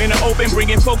weed in the open,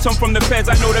 bringing folks home from the feds.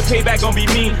 I know the payback gon' be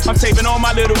mean. I'm saving all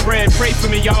my little bread, pray for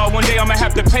me, y'all. One day I'ma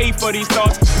have to pay for these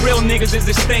thoughts. Real niggas is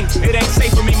distinct, it ain't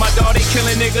safe for me, my dog. They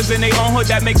killing niggas in they own hood,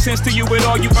 that makes sense to you at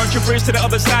all. You burnt your bridge to the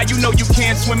other side, you know you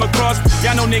can't swim across.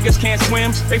 Y'all know niggas can't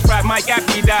swim, they fried Mike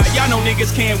after he died. Y'all know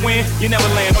niggas can't win, you never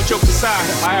land, no joke aside.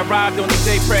 I arrived on the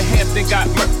day Fred Hampton got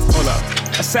murdered. Hold up,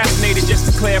 assassinated just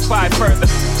to clarify further.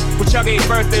 What y'all gave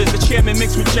birth is the chairman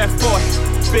mixed with Jeff Ford.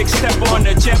 Big step on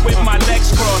the jet with my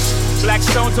legs crossed. Black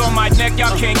stones on my neck,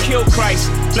 y'all can't kill Christ.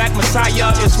 Black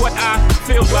Messiah is what I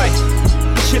feel like.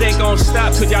 Shit ain't gon'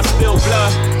 stop cause y'all spill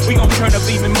blood. We gon' turn up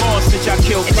even more since y'all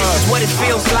killed Cuz. And this is what it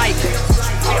feels like.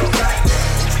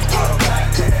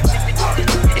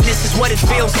 And this is what it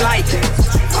feels like.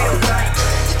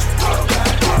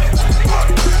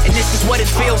 And this is what it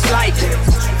feels like.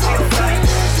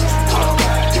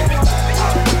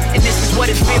 And this is what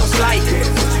it feels like.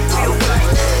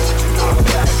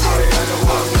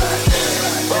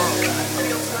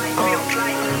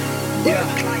 Yeah.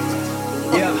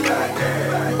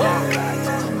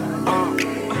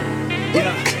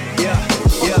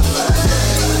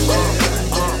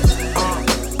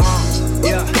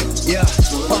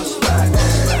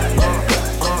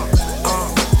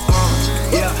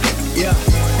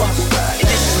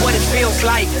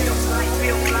 Like.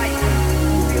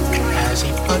 As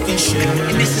he fucking should.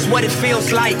 And this is what it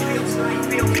feels like.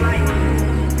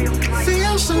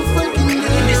 Feels so fucking good.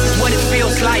 And this is what it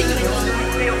feels like.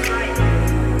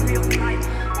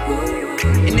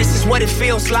 And this is what it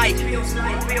feels like. Feels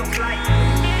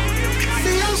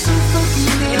so fucking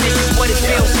good. And this is what it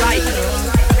feels like.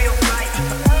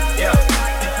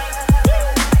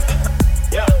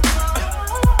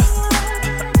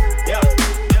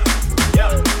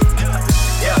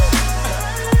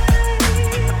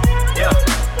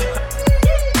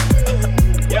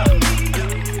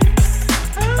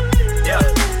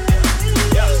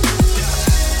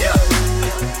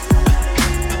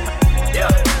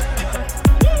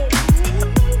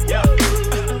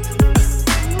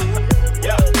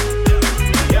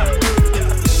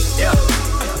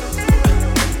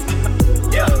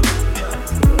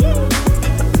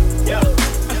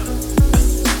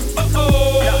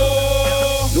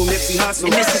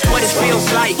 And this is what it feels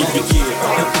like.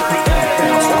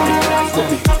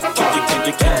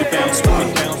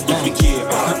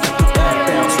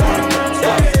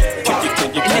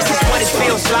 And this is what it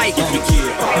feels like.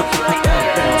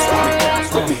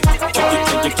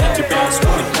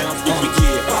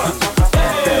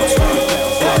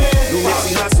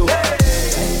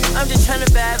 I'm just trying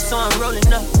to vibe, so I'm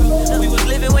rolling up. We was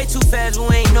living way too fast,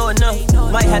 we ain't know enough.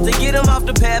 Might have to get him off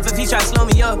the path if he try to slow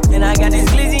me up. And I got this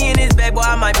glizzy in his bag, boy,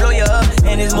 I might blow you up.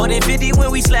 And it's more than 50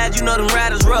 when we slide, you know them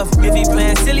riders rough. If he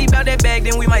playing silly about that bag,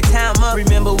 then we might tie him up.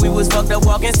 Remember, we was fucked up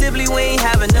walking simply, we ain't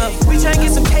have enough. We tryna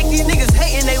get some cake, these niggas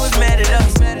hating, they was mad at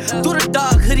us. Threw the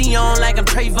dog hoodie on like I'm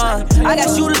Trayvon. I got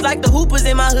shooters like the Hoopers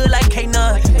in my hood like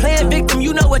K-Nunn. Playing victim,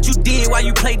 you know what you did while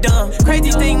you play dumb.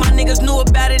 Crazy thing, my niggas knew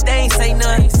about it, they ain't say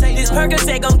none. This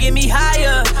Percocet gon' get me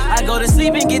higher. I go to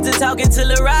sleep and get to talking to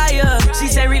Lariah. She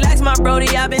said, relax, my brody,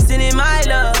 I been sending my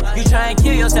love. You try and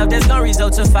kill yourself, that's gon'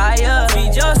 result to fire.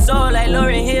 Feed your soul like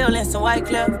Lauryn Hill and some White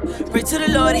Clef. Pray to the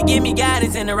Lord, he give me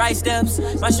guidance and the right steps.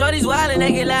 My shorty's wild and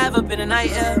they get live up in the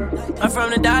night air. I'm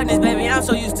from the darkness, baby, I'm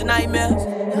so used to nightmares.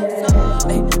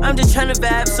 Hey, I'm just tryna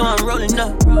vibe, so I'm rolling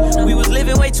up. We was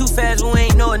living way too fast, but we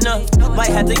ain't know enough. Might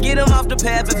have to get him off the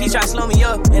path if he try to slow me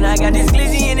up. And I got this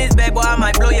glizzy in his bag, boy, I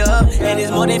might blow you up. And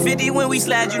it's more than 50 when we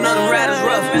slide, you know them riders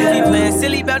rough. If he playing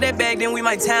silly about that bag, then we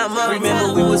might tie him up.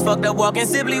 Remember, we was fucked up walking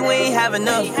simply, we ain't have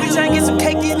enough. We tryna get some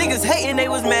cake, these niggas hating, they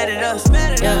was mad at us.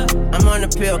 Yeah, I'm on the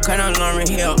pill, cut on Lauren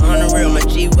Hill, on the real. My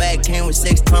G-Wag came with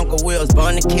 6 Tonka wheels,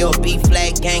 born to kill,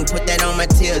 B-flag gang, put that on my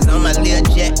tears. On my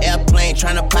Learjet airplane,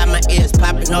 tryna pop my ears,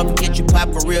 popping off and get you pop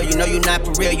for real. You know you not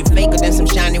for real, you faker than some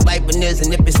shiny white veneers.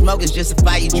 And if it's smoke, it's just a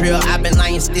fire drill. I've been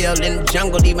lying still in the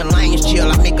jungle, even lions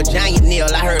chill. I make a giant kneel.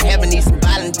 I heard heaven needs some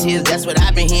volunteers, that's what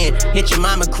I've been hearing. Hit your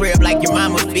mama crib like your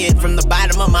mama feared. From the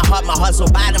bottom of my heart, my hustle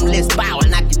bottomless. Bow, I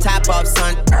knock your top off,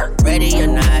 son. Ready or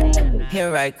not,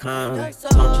 here I come.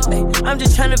 I'm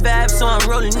just tryna vibe, so I'm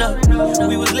rolling up.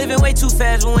 We was living way too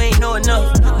fast, but we ain't know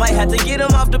enough. Might have to get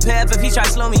him off the path if he try to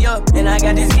slow me up. And I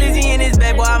got this glizzy in his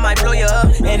bag, boy, I might blow you up.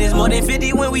 And it's more than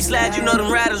 50 when we slide, you know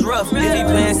them riders rough. If he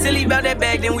playing silly about that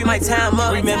bag, then we might tie him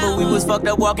up. Remember, we was fucked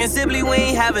up walking simply, we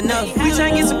ain't have enough. We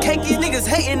tryna get some cake, these niggas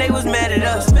hating, they was mad at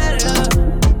us.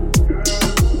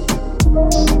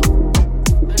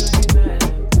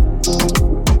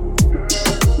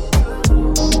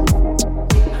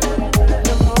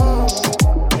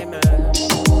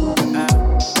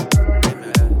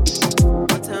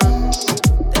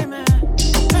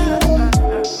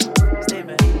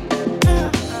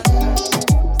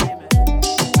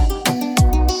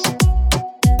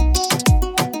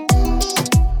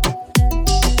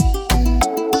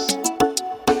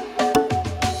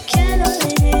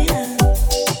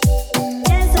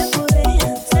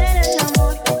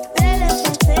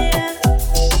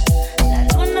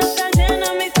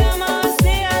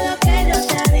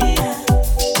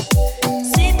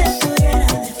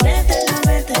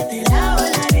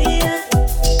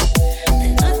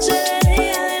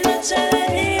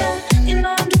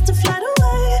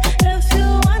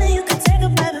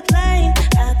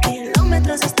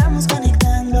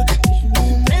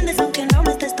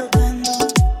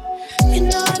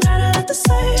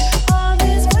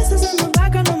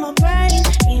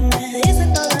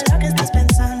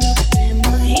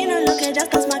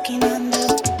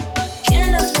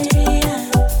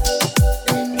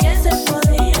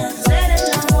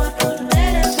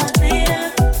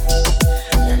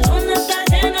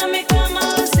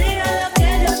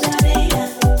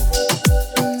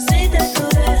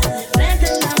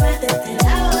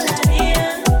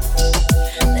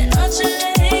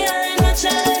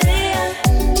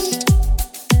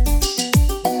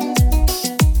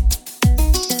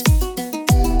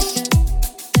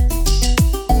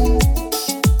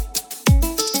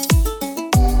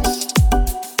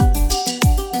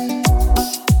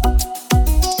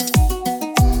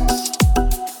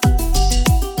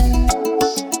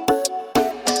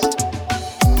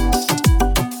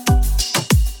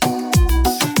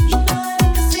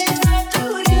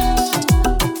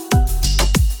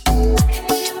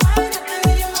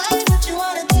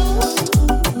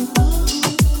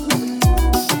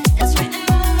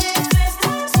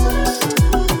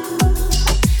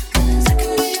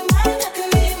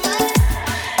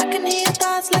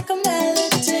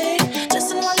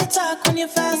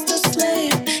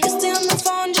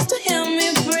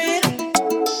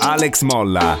 Alex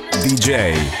Molla,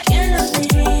 DJ.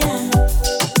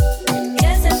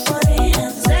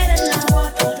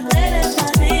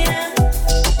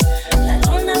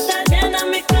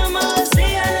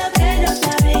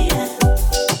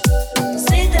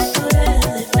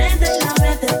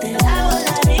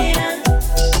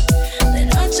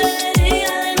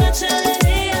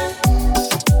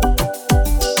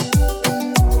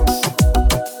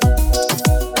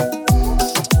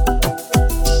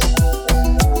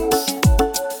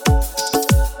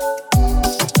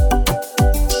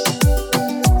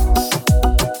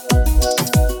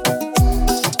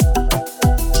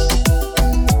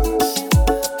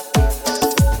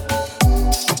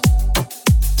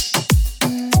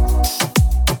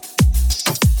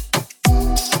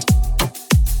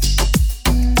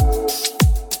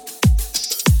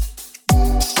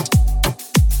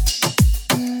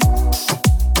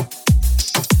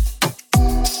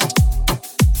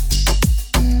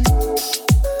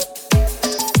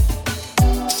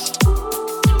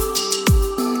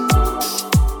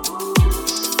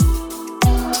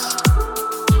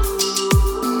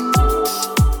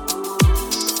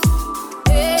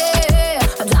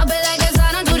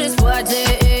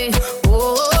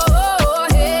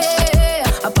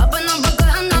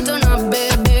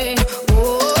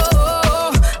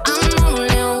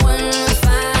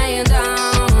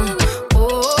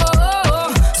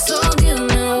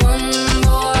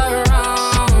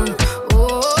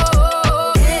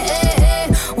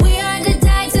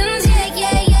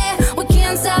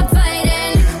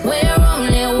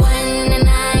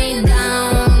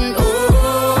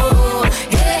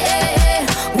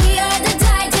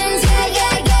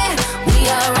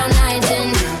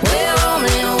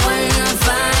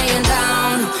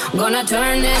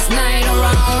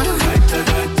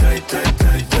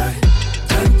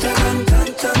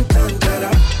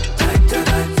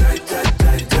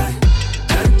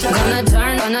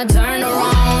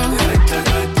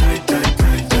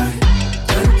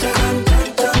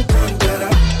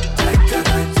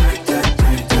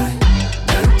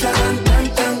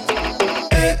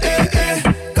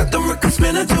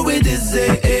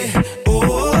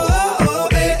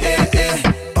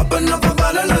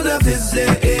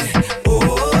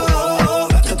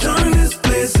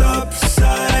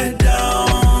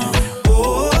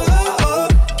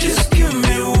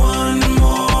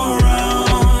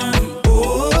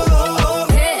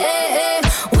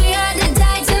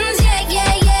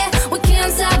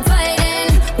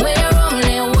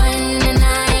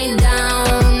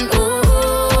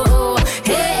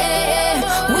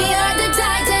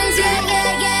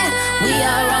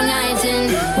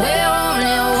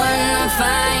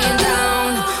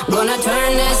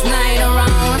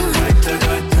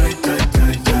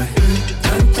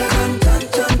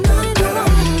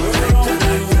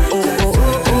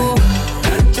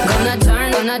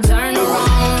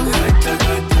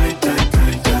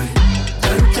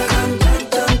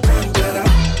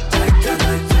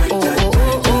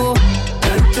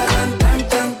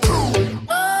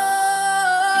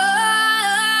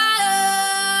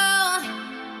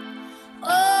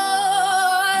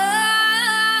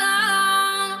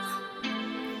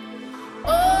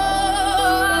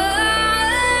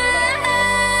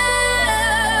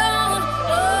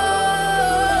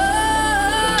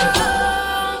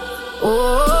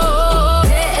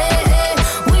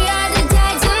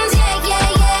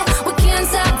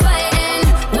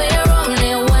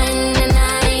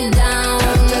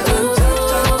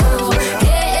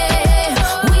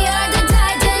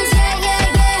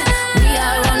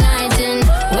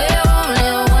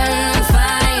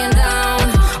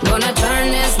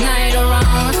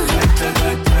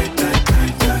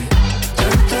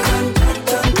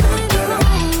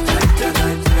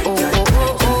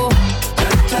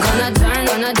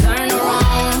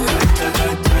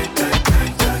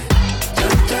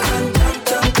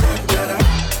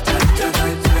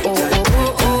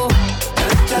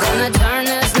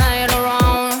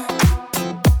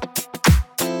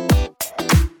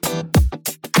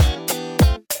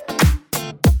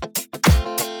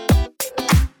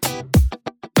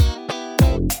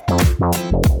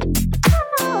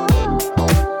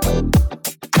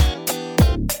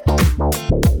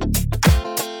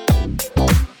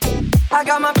 I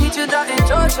got my peaches out in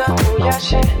Georgia. Oh yeah,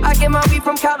 shit. I get my weed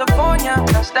from California.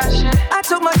 That's that shit. I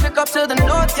took my chick up to the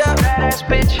north, yeah. Badass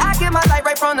bitch. I get my light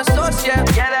right from the source, yeah.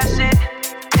 Yeah, that's it.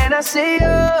 And I see you,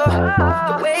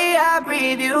 the way I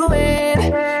breathe you in,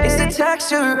 it's the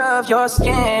texture of your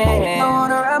skin. I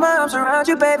wanna wrap my arms around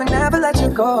you, baby, never let you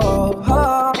go.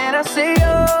 Oh, and I see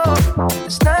you,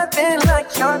 there's nothing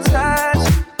like your touch.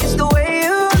 It's the way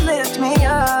you lift me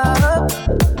up,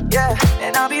 yeah.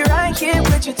 And I'll be right here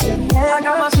with you till the end. I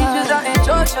got my peaches out in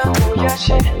Georgia, oh yeah,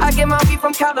 shit. I get my weed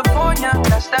from California,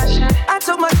 that's that shit. I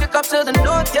took my chick up to the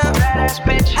north, yeah. Badass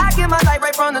bitch. I get my light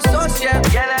right from the source, yeah.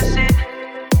 Yeah, that's it.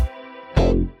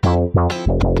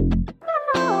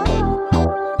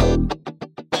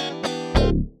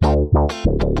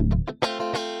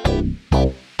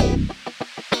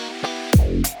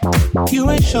 You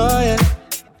ain't sure yet,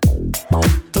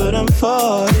 but I'm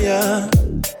for ya.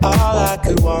 All I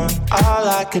could want, all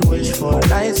I could wish for.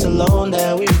 Nights alone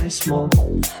that we miss more.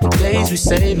 The days we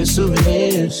save as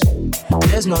souvenirs.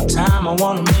 There's no time, I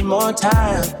wanna make more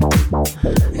time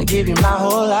and give you my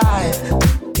whole life.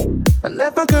 I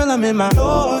left my girl, I'm in my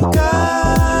Yorker.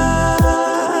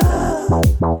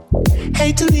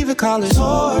 Hate to leave it, call it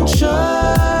torture.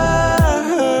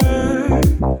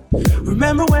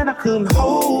 Remember when I couldn't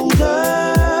hold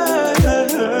her?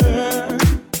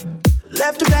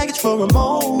 Left her baggage for a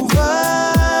mover.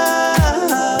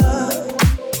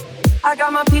 I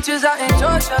got my peaches out in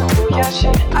Georgia, oh yeah,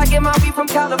 shit. I get my weed from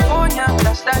California,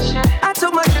 that's that shit. I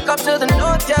took my chick up to the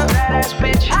north, yeah. Badass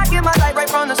bitch. I get my light right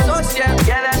from the source, yeah.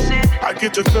 Yeah, that's it. I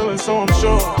get your feeling, so I'm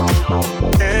sure.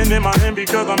 And in my hand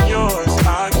because I'm yours.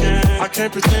 I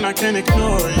can't pretend, I can't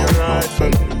ignore you right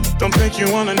from me. Don't think you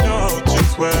wanna know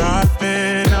just where I've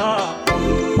been.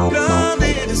 Oh, don't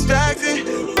be distracted.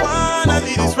 Wanna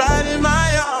be this right in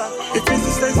my arms. If it's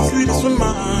the stays the sweetest for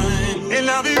mine, and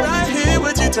I'll be right here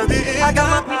with you till the end. I got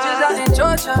my peaches out in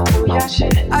Georgia, oh yeah,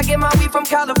 shit. I get my weed from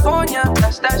California,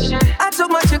 that's that shit. I took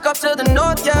my chick up to the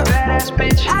north, yeah. Badass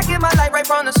bitch. I get my light right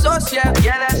from the source, yeah.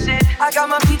 Yeah, that's it. I got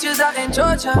my peaches out in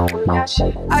Georgia, oh yeah,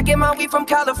 shit. I get my weed from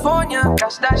California,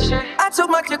 that's that shit. I took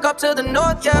my chick up to the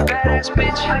north, yeah. Badass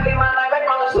bitch. I get my light right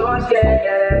from the source, yeah,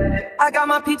 yeah. I got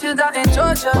my peaches out in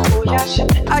Georgia, oh yeah,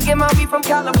 shit. I get my weed from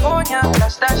California,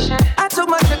 that's that shit. I took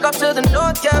my chick up to the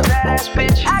north, yeah. Badass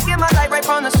bitch. I get my light right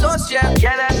from the source, yeah.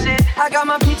 Yeah, that's it. I got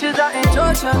my peaches out in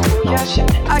Georgia, oh yeah, shit.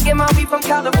 I get my weed from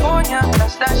California,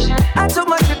 that's that shit. I took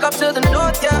my chick up to the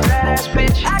north, yeah. Badass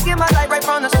bitch. I get my light right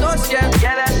from the source, yeah.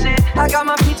 Yeah, that's it. I got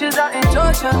my peaches out in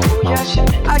Georgia, oh yeah, shit.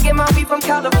 I get my weed from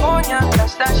California,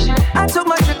 that's that shit. I took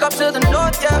my chick up to the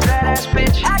north, yeah. Badass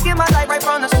bitch. I get my light right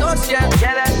from the source, yeah.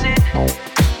 Yeah, that's it.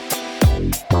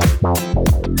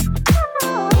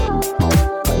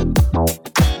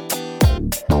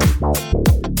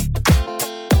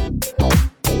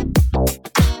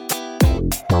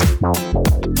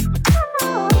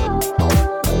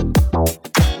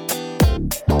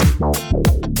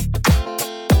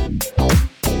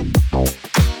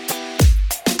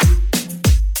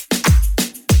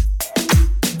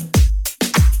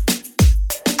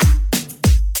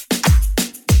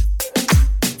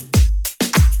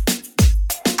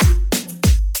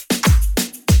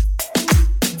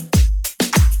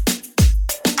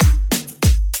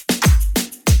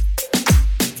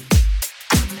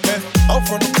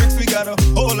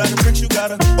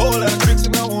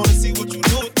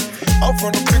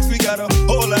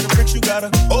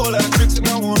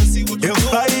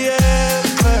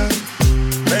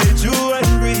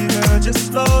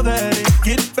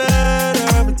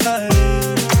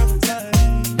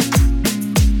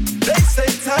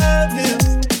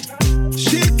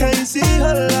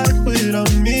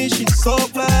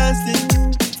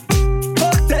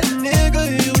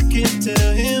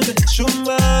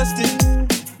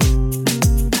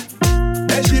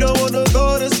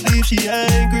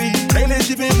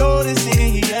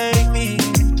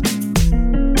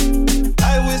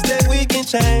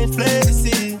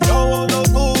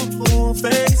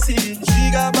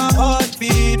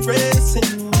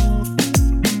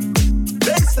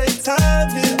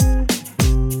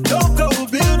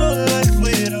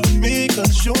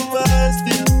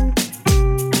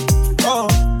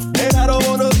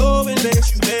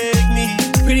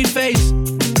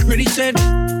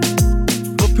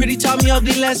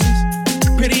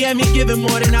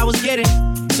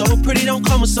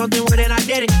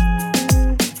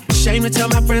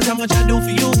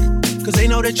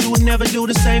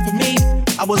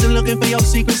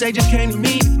 They just came to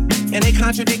me, and they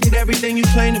contradicted everything you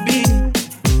claim to be.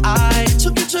 I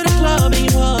took you to the club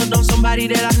and you hugged on somebody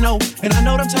that I know, and I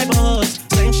know them type of hugs.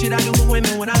 Same shit I do with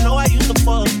women when I know I use the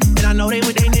fuck, and I know know they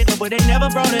with they nigga, but they never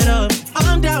brought it up.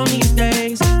 I'm down these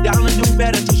days, down to do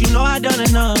better, cause you know I done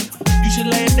enough. You should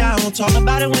lay it down, talk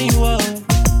about it when you up.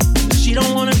 She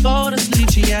don't wanna go to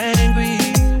sleep, she angry.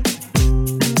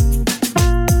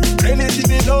 Lately she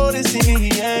been noticing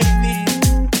he ain't me.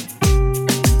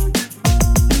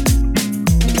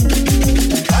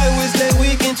 I wish that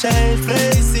we can change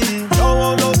places. Don't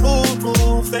want no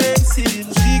move faces.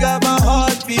 She got my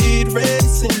heartbeat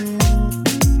racing.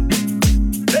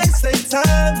 They say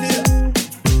time here.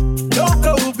 Don't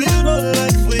go build a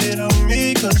life without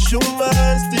me, cause you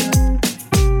mine still.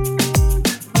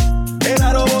 And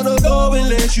I don't wanna go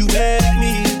unless you let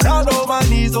me. Down on my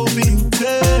knees, oh be you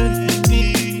take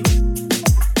me.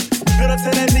 Better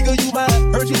tell that nigga you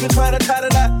mine. Heard you been trying to tie the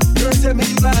knot. Girl, tell me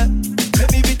you lying.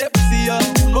 Let me beat that pussy up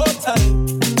one more time.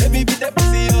 Let me beat that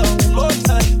pussy up one more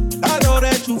time. I know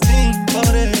that you think for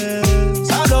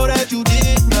this. I know that you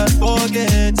did not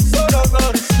forget. So don't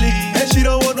go to sleep. And she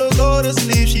don't wanna go to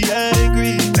sleep, she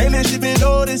angry. Lately she been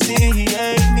noticing he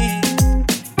ain't me.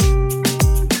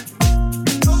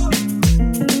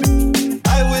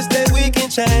 I wish that we can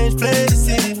change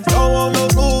places. Don't want no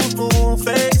move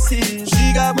faces.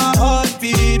 She got my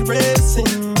heartbeat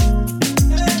racing.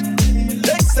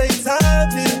 They say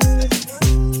time is.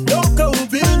 Don't go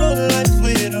build a life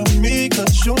without me,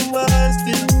 cause you mine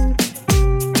still.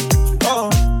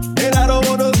 And I don't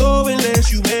wanna go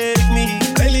unless you make me.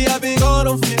 Lately I've been gone,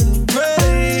 I'm feeling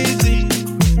crazy.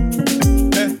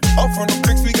 Yeah. I'm from the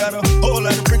bricks, we got a whole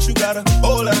lot of bricks, you got a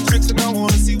whole lot of tricks, and I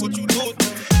wanna see what you do with them.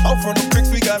 I'm from the bricks,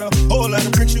 we got a whole lot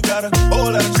of bricks, you got a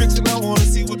whole lot of tricks, and I wanna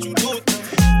see what you do with them.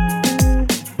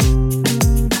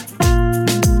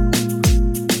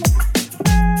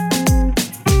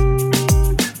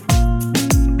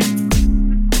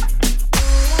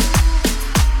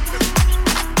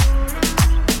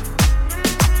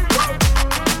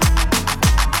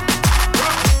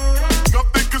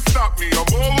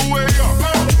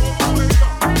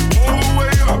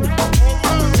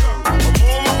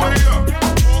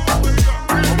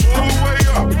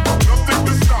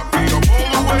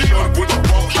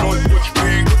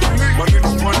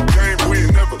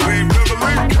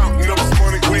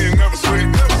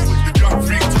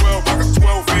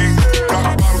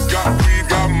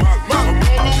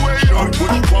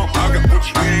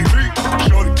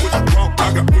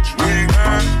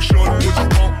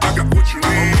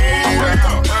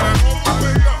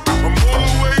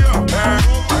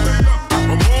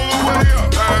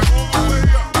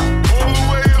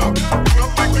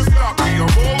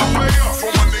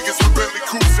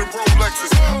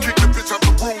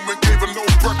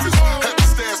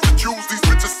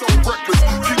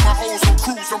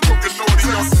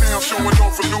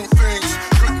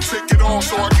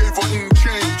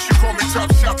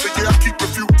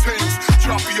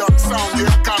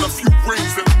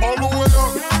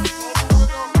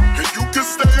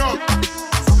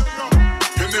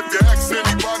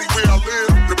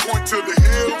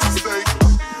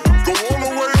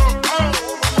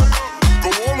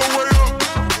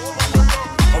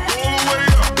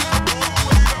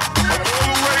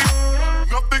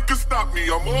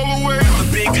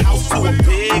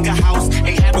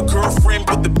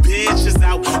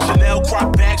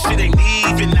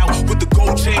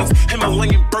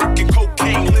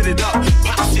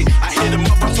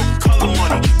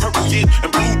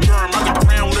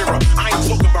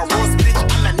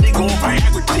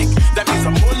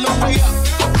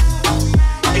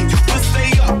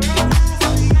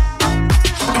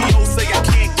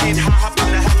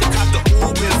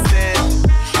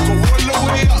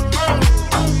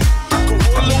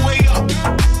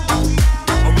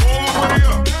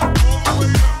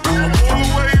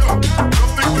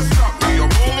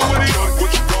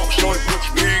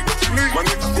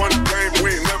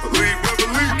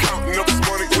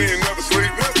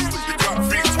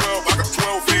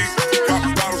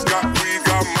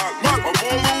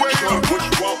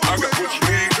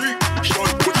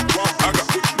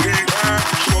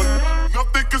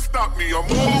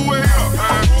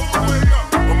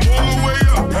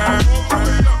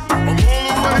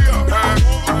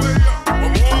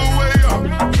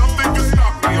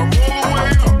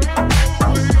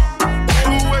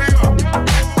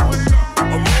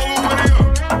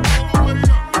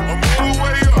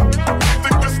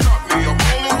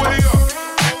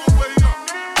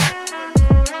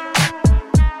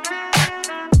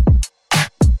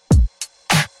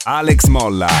 Alex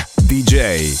Molla,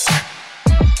 DJ.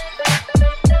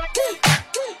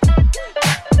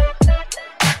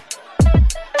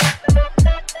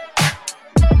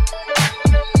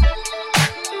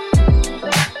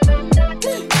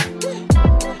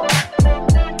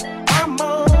 I'm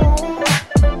on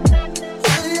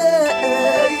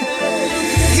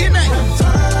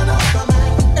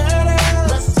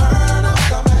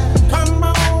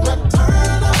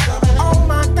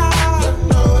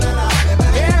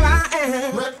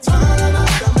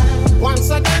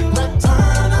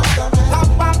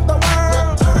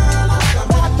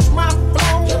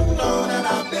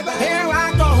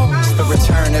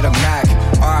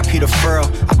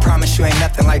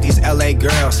like these LA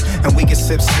girls. And we can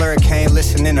sip slurricane,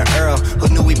 listening to Earl. Who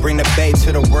knew we bring the babe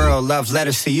to the world? Love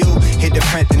letters to you, hit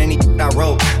different than any I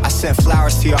wrote. I sent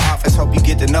flowers to your office, hope you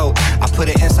get the note. I put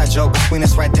an inside joke between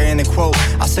us right there in the quote.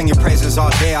 I'll sing your praises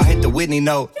all day, I'll hit the Whitney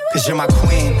note. Cause you're my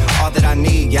queen, all that I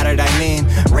need, yeah that I mean.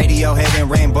 Radiohead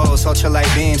and rainbows, ultralight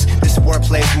beams. This sport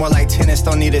plays more like tennis,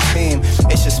 don't need a team.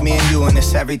 It's just me and you and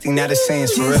it's everything that it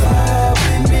seems, for real.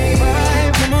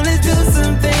 Come on, let's do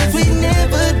some things we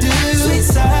never do. Sweet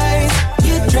sights,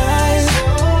 you drive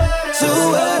to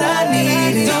what I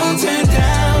need. Don't turn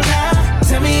down now.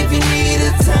 Tell me if you need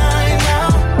a time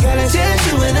out. Gotta chance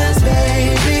you and us,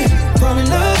 baby. Fall in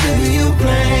love, baby, you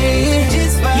play.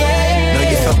 Just yeah. No,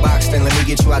 you feel boxed in, let me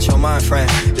get you out your mind, friend.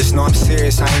 Just know I'm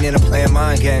serious, I ain't into playing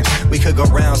mind games. We could go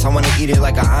rounds, I wanna eat it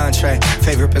like an entree.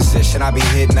 Favorite position, I be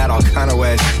hitting that all kind of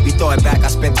ways. You throw it back, I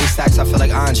spent 2 stacks, I feel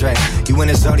like Andre. You in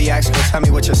the Zodiacs, go tell me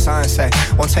what your sign say.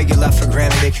 Won't take your love for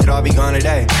granted, it could all be gone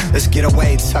today. Let's get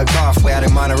away, tucked off, way out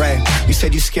in Monterey. You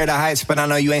said you scared of heights, but I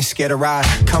know you ain't scared to ride.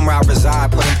 Come where I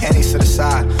reside, putting panties to the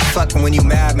side. Fucking when you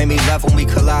mad, made me love when we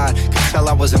collide. Could tell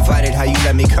I was invited, how you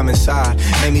let me come inside.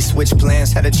 Made me switch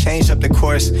plans, had to change up the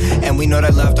course. And we know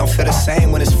that love don't feel the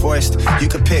same when it's forced. You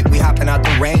could pick, we hopping out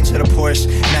the range of the Porsche.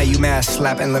 Now you mad,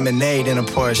 slapping lemonade in a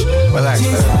Porsche. Relax,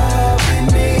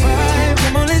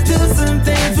 come on, let's do some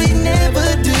things we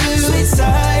never do. Sweet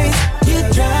sights, you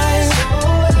drive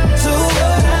to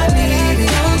what I need.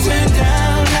 Don't turn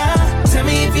down now. Tell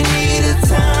me if you need a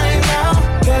time out.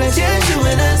 Gotta chance you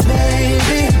and us,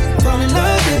 baby. Fall in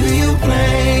love, baby, you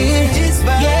play. Just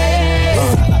yeah.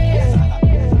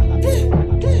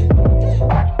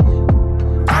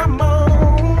 Come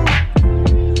on.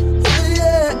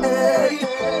 Yeah.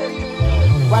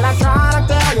 Well, I try to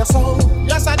tell you so.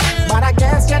 Yes, I did. But I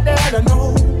guess you didn't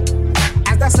know.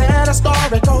 As they said, the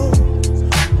story goes.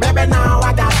 Baby, now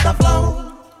I got the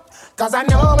flow. Cause I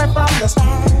knew it from the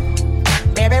start.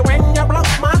 Baby, when you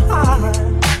broke my heart,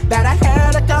 that I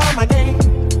had to come again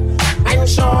and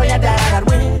show you that I'd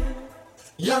win.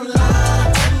 You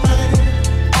lied to me.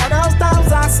 All those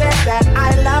times I said that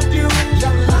I loved you.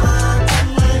 You lied to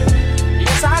me.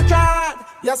 Yes, I tried.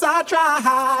 Yes, I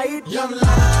tried. You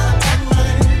lied to me.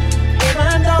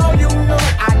 Even though you knew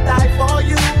I'd die for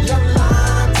you. You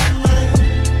lied to me.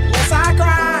 Yes, I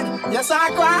cried. Yes, I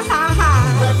cried.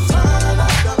 Return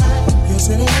of the man. Yes,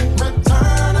 it is.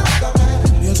 Return of the man.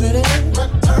 Yes, it is.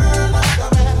 Return of the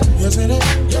man. Yes, it is.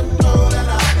 You know that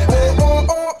I'll be back.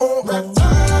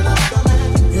 Return of the man.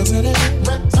 Yes, it is.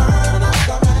 Return of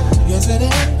the man. Yes, it is.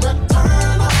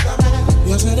 Return of the man.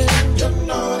 Yes, it is. You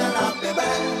know that I'll be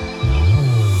back.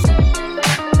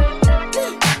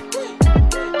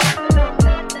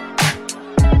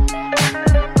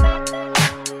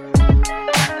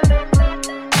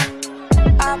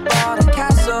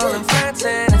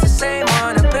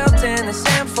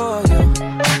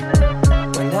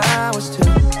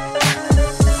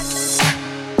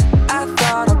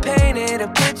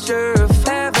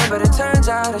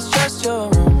 It's just your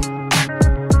room,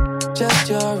 just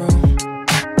your room.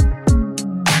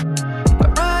 I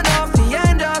run off the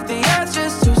end of the earth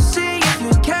just to see if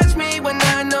you catch me when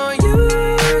I know you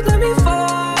let me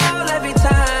fall every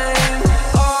time.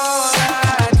 All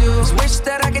I do is wish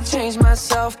that I could change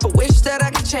myself, but wish that I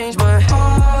could change my.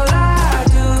 All I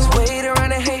do is wait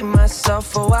around and hate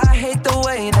myself. Oh, I hate the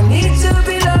way I need to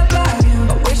be loved by you.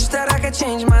 I wish that I could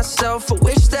change myself, but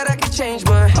wish that I could change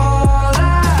my. All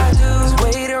I do is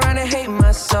wait around and hate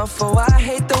myself. Oh, I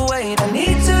hate the way I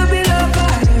need to be loved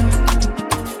by you.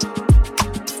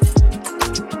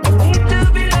 I need to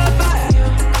be loved by you.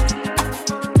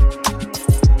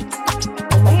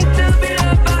 I need to be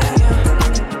loved by you.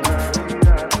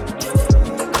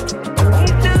 I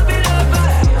need to be loved by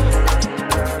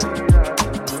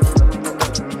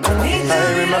you. I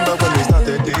remember when we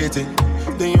started dating.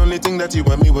 The only thing that you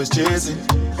and me was chasing.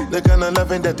 The kind of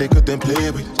loving that they couldn't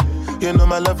play with. You know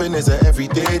my loving is a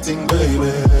everyday thing,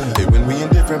 baby. Hey, when we in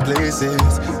different places,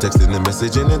 texting and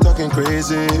messaging and talking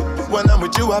crazy. When I'm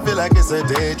with you, I feel like it's a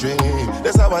daydream.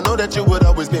 That's how I know that you would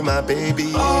always be my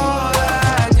baby. All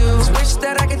I do is wish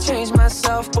that I could change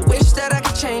myself, but wish that I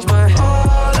could change my.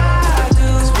 All I do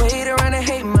is wait around and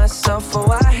hate myself. Oh,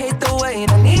 I hate the way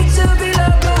I need to be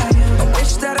loved by you. I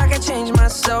wish that I could change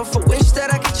myself, but wish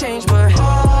that I could change my.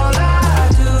 All I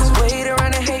do is wait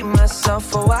around and hate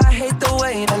myself. Oh, I hate the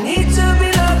way I need to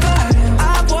be loved by you.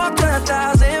 I've walked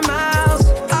 1,000 miles.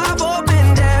 I've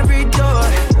opened every door.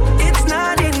 It's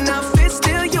not enough. It's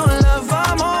still your love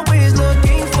I'm always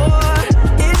looking for.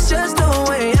 It's just the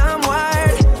way I'm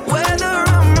wired. Whether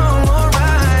I'm wrong or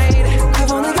right,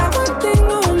 I've only got one thing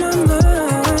on my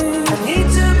mind. I need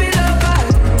to be loved by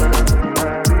you.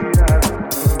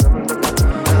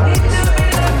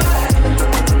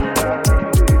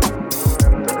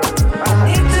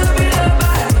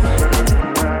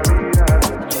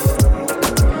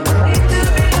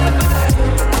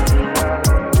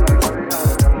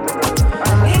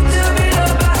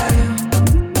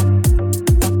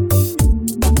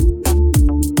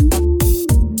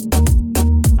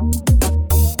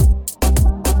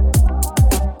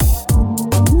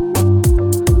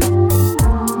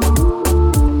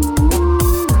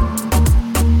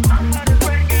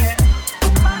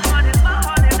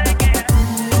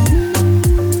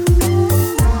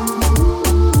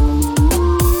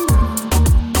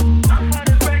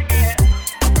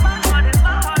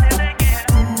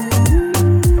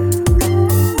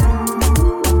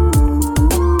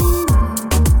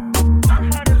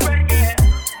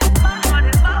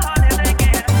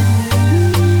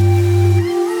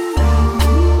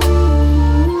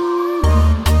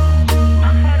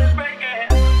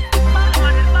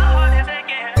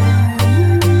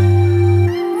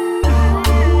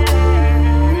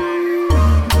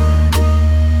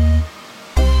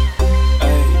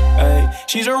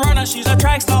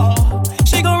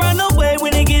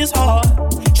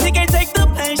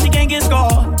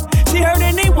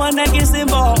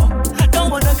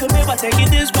 take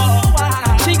it this far.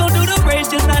 She gon' do the race,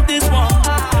 just not this one.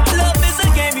 Love is a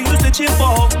game you used to cheer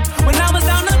for. When I was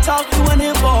down to talk, you weren't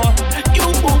here for. You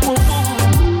boom, boom, boom.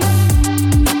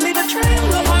 Leave a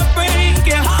trail of heartbreak,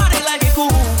 get hearted like it cool.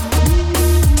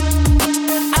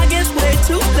 I guess way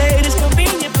too late is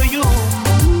convenient for you.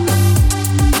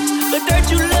 The dirt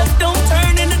you left don't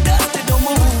turn into dust, it don't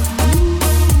move.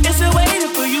 It's still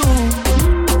waiting for you.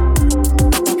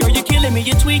 Girl, you're killing me,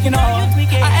 you're tweaking all.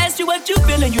 I asked you what you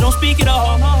feeling, you don't speak it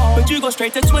all. But you go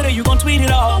straight to Twitter, you gon' tweet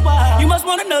it all. You must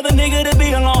want another nigga to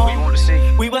be alone.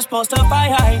 We were supposed to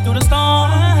fight high through the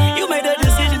storm. You made a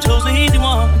decision, chose the easy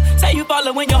one. Say you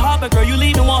following your heart, but girl, you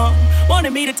leaving one.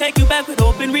 Wanted me to take you back, but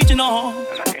hope been reaching on.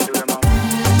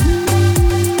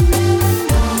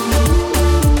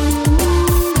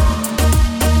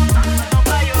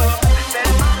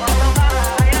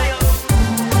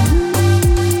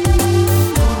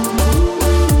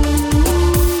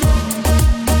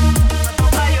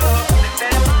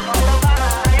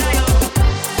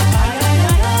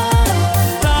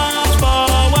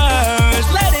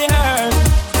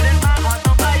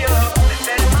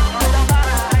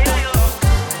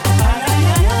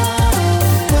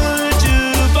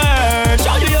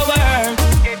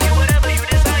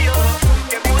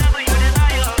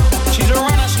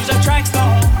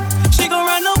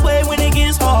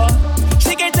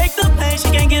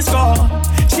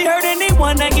 She hurt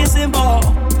anyone that gets involved.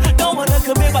 Don't wanna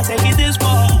commit by taking this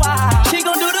far. She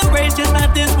gon' do the race, just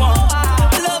not this one.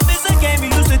 Love is a game you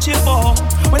used to cheer for.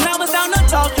 When I was down to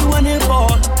talk, you weren't here for.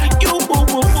 You woo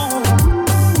woo woo.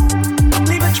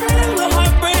 Leave a trail of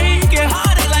heartbreak, get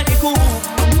hearted like it cool.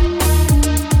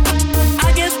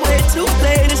 I guess way too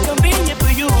late is convenient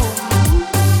for you.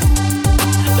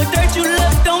 The dirt you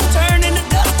left don't turn into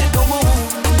dust, it don't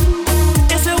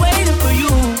move. It's still waiting for you.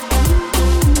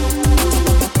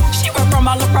 From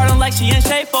all the problem like she in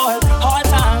shape for it. Hard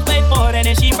times, wait for it, and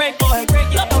then she break for it.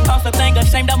 Love don't cost a thing,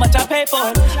 ashamed how much I paid for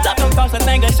it. Love don't cost a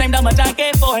thing, ashamed how much I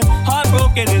gave for it.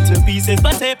 Heartbroken into pieces,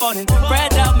 but tape on it.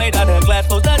 Fragile, made out of glass,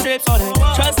 close the drips on it.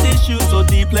 Trust issues, so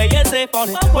deep, play it safe on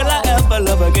it. Will I ever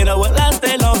love again, or will I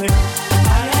stay lonely?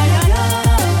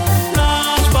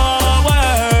 Lost for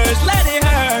words, let it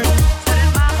hurt.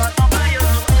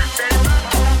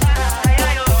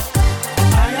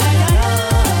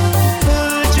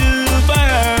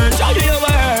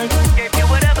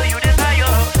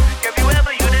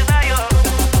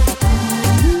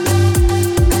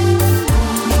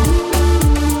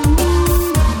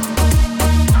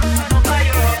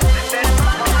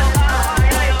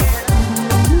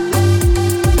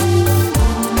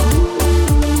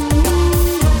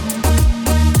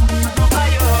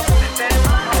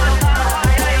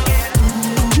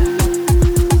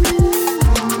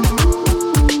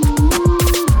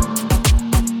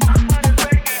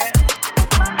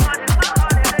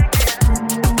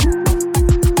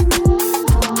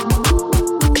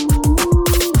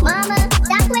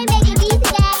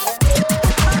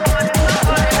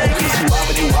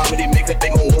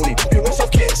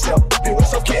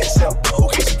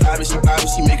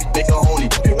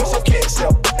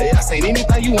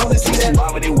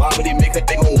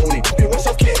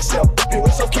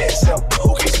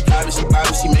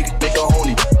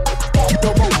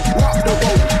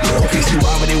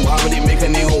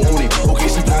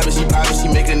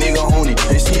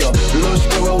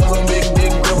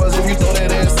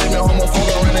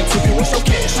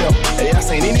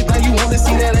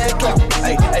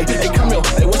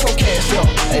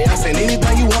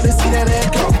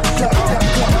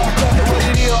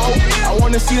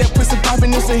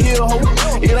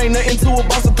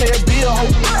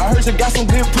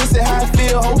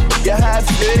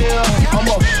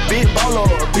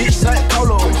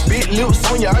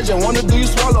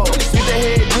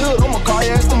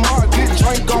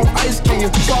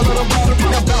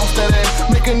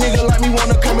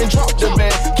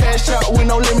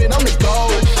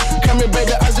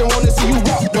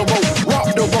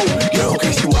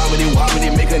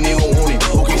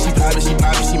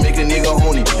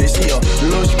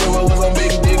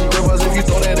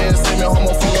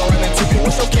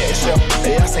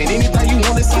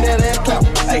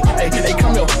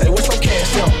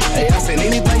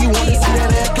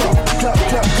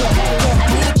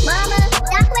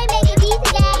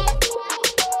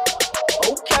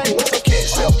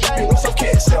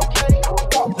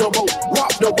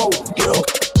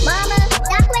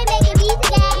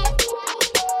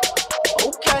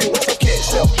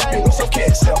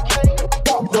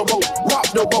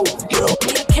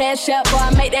 Cash out, boy,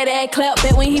 I make that ass clap.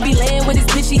 Bet when he be laying with his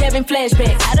bitch, he having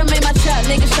flashbacks. I done made my trap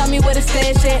nigga show me where the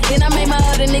stash at. Then I made my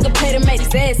other nigga pay to make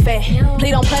his ass fat.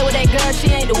 Please don't play with that girl, she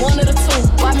ain't the one of the two.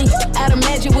 Why me out of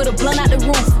magic with a blunt out the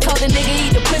roof? Told the nigga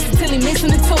eat the pussy till he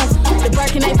missing the tooth. The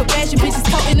Birkin ain't for fashion, bitches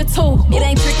toting the two. It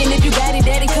ain't tricking if you got it,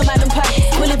 daddy come out them pockets.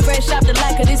 Pulling fresh off the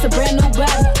locker, this a brand new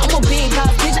body. I'm a big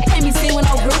boss, bitch, I can't be seen with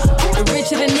no roof. The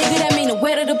richer the nigga, that mean the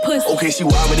wetter the pussy. Okay, she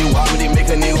wobbly, make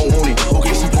a nigga want it.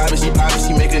 Okay, she private,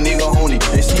 she make a nigga own it.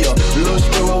 And she a little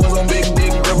stripper with some big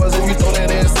dick grippers. If you throw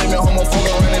that ass at me, homophobe,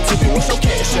 run and tip it. What's your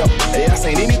cash up? Hey, I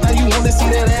seen anything you want to see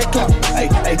that ass clap. Hey,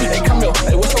 come here.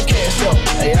 Hey, what's your cash up?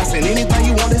 Hey, I seen anything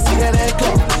you want to see that ass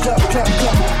clap. Clap.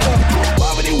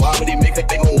 Wobbly, make a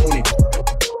nigga want it.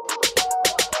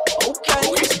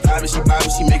 Okay, she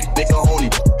private, she make a nigga own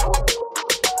it.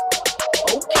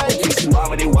 Okay, she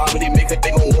wobbly, make a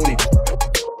nigga want it.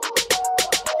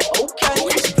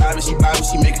 Okay, she private,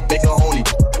 she make a nigga own it.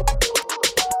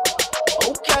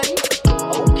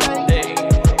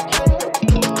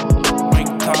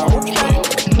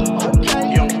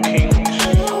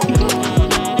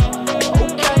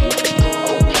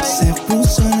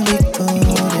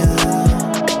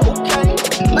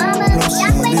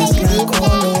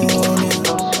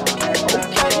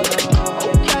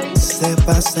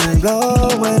 El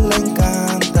blower le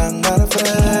encanta andar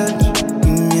fresh.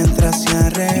 Mientras se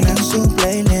arregla en su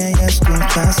playlist,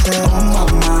 escucha hacer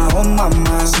oh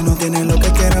mamá. Si no tiene lo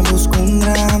que quiere, busca un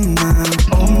drama.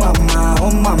 Oh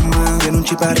mamá. Tiene un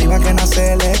chip arriba que no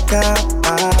se le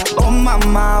escapa. Oh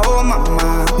mamá.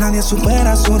 Nadie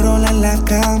supera su rol en la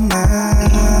cama.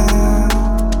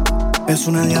 Es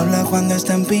una diabla cuando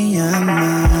está en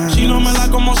pijama. Si no me da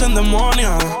como se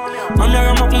endemonia, mami,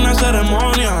 hagamos una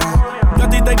ceremonia. Yo a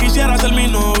ti te quisiera ser mi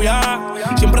novia.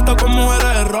 Siempre estoy con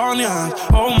mujeres erróneas.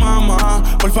 Oh mamá,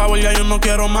 por favor ya yo no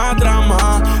quiero más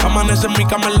drama. Amanece en mi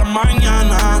cama en la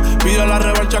mañana. Pido la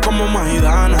revancha como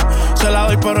Maidana. Se la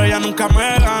doy pero ella nunca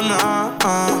me gana.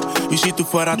 Y si tú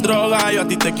fueras droga, yo a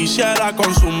ti te quisiera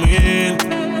consumir.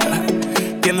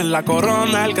 Tienes la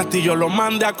corona, el castillo lo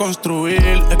mandé a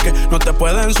construir. Es que no te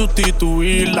pueden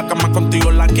sustituir. La cama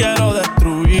contigo la quiero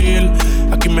destruir.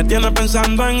 Aquí me tienes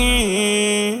pensando en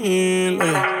ir.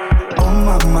 Oh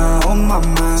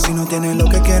mamá. Si no tienes lo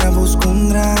que quieras, busca un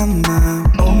drama.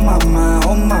 Oh mamá.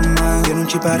 Tiene un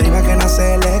chip arriba que no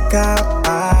se le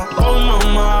escapa. Oh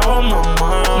mamá.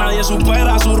 Nadie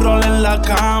supera su rol en la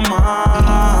cama.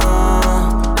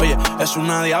 Oye, es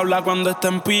una diabla cuando está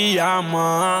en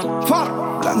pijama.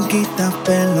 Blanquita,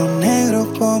 pelo negro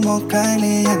como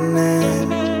Kylie Jenner.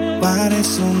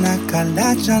 Parece una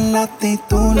calacha, la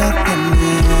actitud la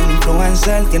tiene.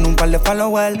 Influencer, tiene un par de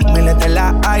followers. Miles de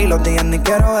la y los días ni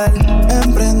quiero ver.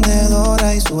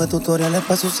 Emprendedora y sube tutoriales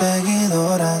para sus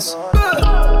seguidoras.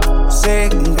 Sí,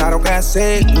 claro que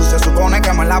sí. Se supone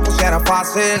que me la pusiera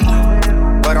fácil,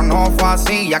 pero no fue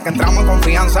así. Ya que entramos en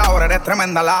confianza, ahora eres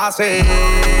tremenda lassie.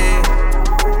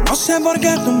 No sé por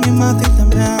qué tú misma a ti te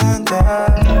mientes.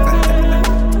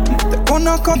 Te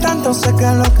conozco tanto, sé que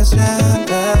es lo que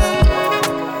sientes.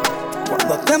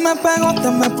 Cuando te me pego,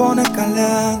 te me pones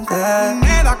caliente.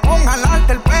 Me da con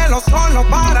jalarte el pelo solo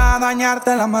para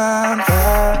dañarte la mente.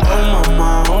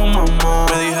 Oh mamá.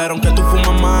 Me dijeron que tú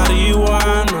fumas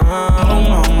marihuana. Oh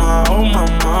mamá.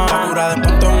 La cura de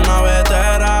pronto es una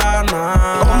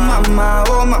veterana.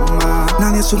 Oh mamá.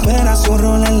 Nadie supera su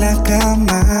rol en la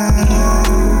cama.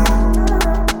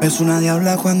 Es una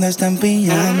diabla cuando está en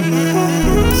pijamas.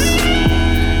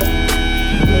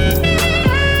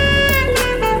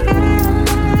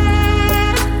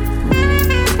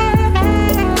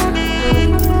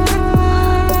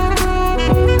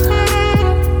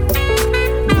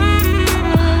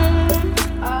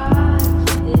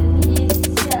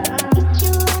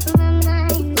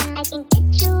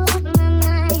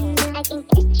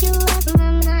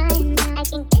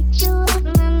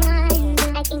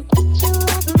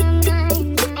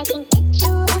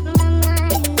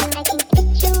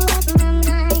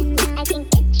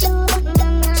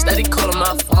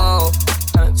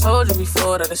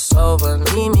 That it's over,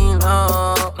 leave me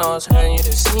alone. No, it's hurting you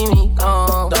to see me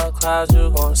gone. Dark clouds, you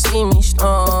gon' see me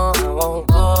storm. I won't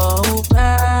go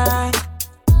back,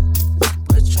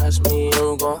 but trust me,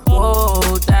 you gon'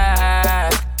 hold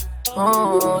that.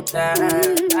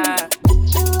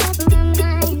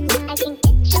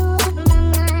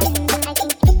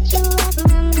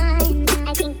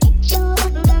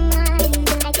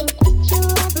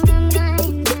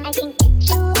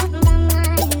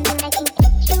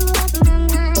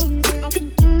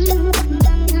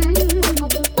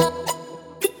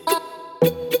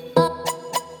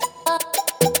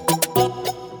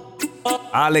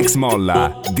 Alex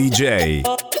Molla, DJ.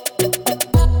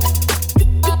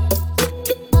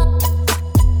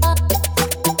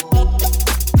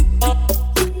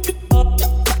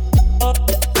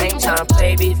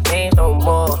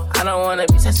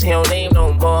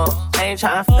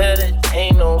 tryna feel it,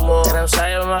 ain't no more. And I'm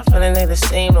sorry, but my feelings ain't the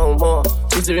same no more.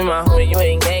 Used to be my homie, you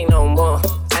ain't gang no more.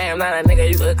 I am not a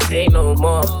nigga you could claim no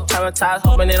more. Traumatized,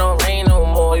 hoping it don't rain no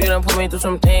more. You done put me through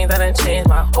some things that done changed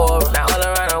my aura. Now all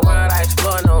around the world, I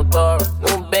explore no door.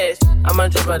 New bitch, I'ma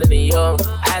drip out of the York.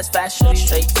 Ass fat, shorty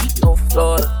straight, eat no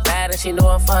Florida. Bad and she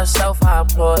doing for herself, I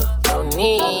applaud her. No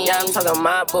need, I'm talking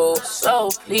my boo. So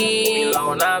please, be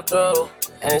long, I'm through.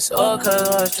 And it's all cause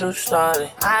I was too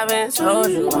started. I been told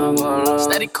you I'm gonna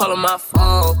steady calling my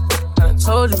phone. I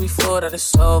told you before that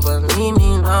it's over. Leave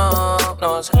me alone.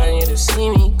 No one's hurting you to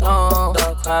see me gone.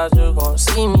 Dark clouds, you gon'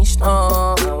 see me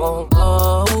storm. I won't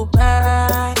go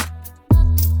back.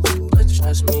 But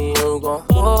trust me, you gon'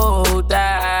 hold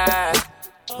that.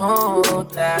 Hold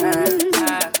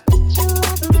that.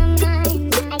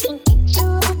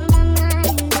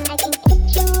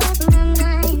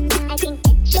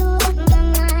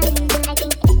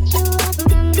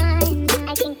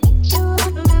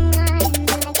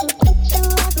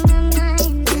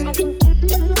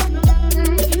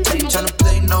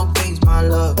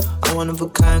 One of a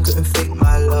kind, couldn't fake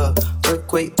my love.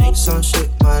 Earthquake makes some shake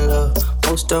my love.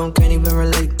 Most don't can't even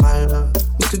relate my love.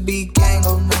 Used to be gang,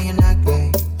 oh now you're not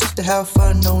gang. Used to have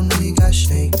fun, no nigga got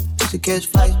shame. Used to catch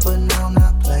flights, but now I'm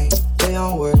not playing. Play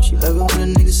on words, you love it when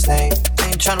a nigga say.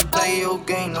 Ain't tryna play your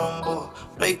game no more.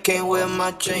 No, you can't wear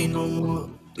my chain no more.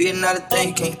 Being not a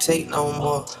thing, can't take no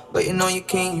more. Waiting on your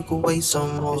king, you can wait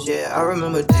some more. Yeah, I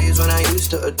remember days when I used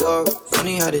to adore it.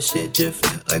 Funny how this shit just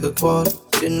felt like a quarter.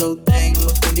 Did a new thing, I'm a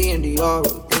Fendi in the aura.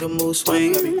 Did a move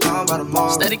swing, I be gone by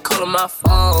tomorrow. Steady calling my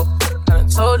phone. I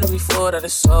told you before that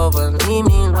it's over. Leave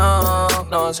me alone.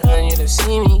 No one's hurting you to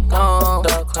see me gone.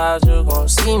 Dark clouds, you gon'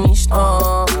 see me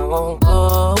storm. I won't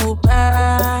go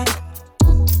back.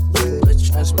 But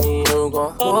trust me, you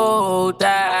gon' hold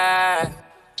that.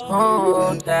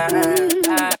 Hold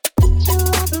that.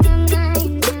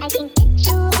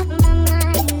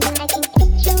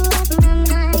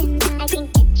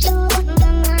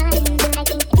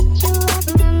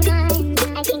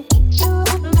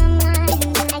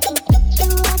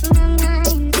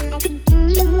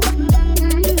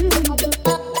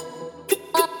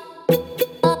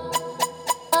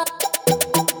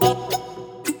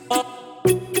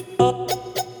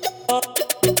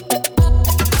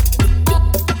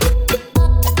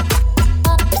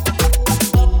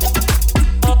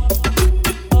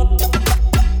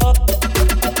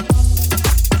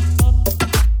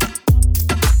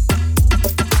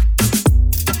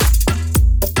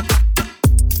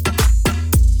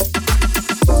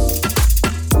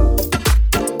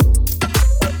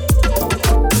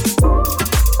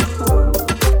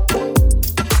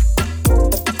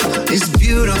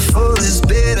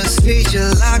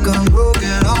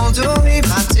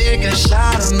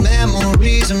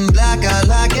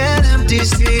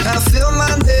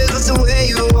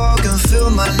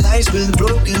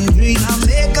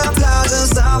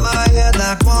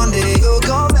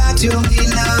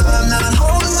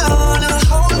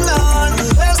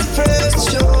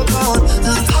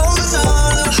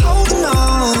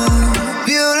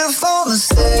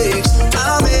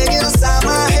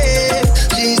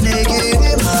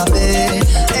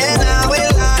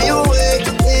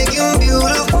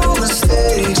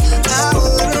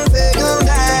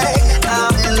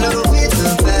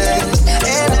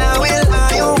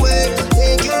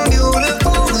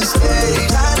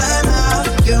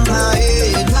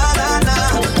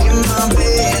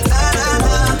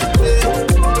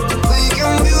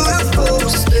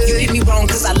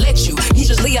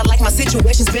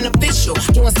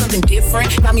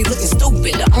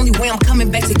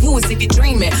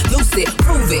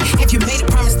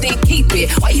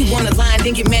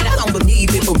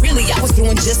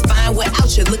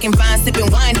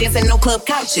 Club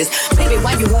couches. Baby,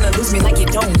 why you wanna lose me like you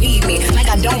don't need me? Like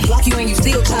I don't block you and you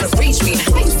still try to reach me.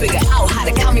 How you figure out how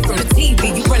to count me from the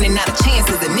TV? You running out of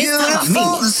chances and this time I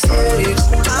mean it. Mistakes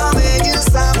I make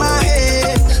inside my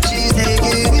head. She's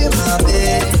naked in my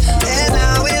bed, and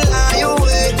I will lie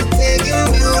awake, making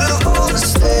beautiful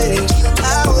mistakes.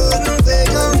 I wouldn't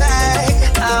take them back.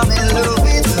 I'm in love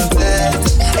with the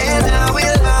past, and I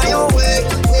will lie awake,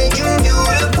 making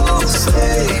beautiful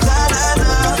mistakes. Na na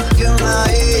na, you're my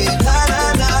head.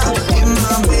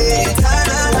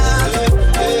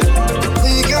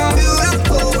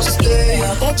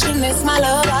 You miss my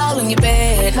love all in your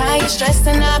bed. Now you're stressed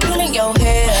and I'm pulling your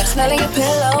hair, smelling your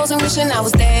pillows and wishing I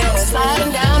was there.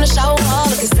 Sliding down the shower wall,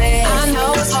 looking sad. I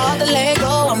know it's hard to let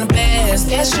go, I'm the best.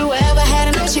 Guess you ever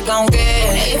had a bitch you gon'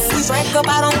 get. If we break up,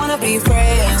 I don't wanna be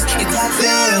friends. You got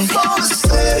beautiful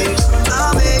mistakes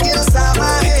I make inside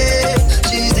my head.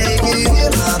 She's naked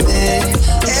in my bed,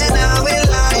 and I will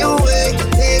lie awake,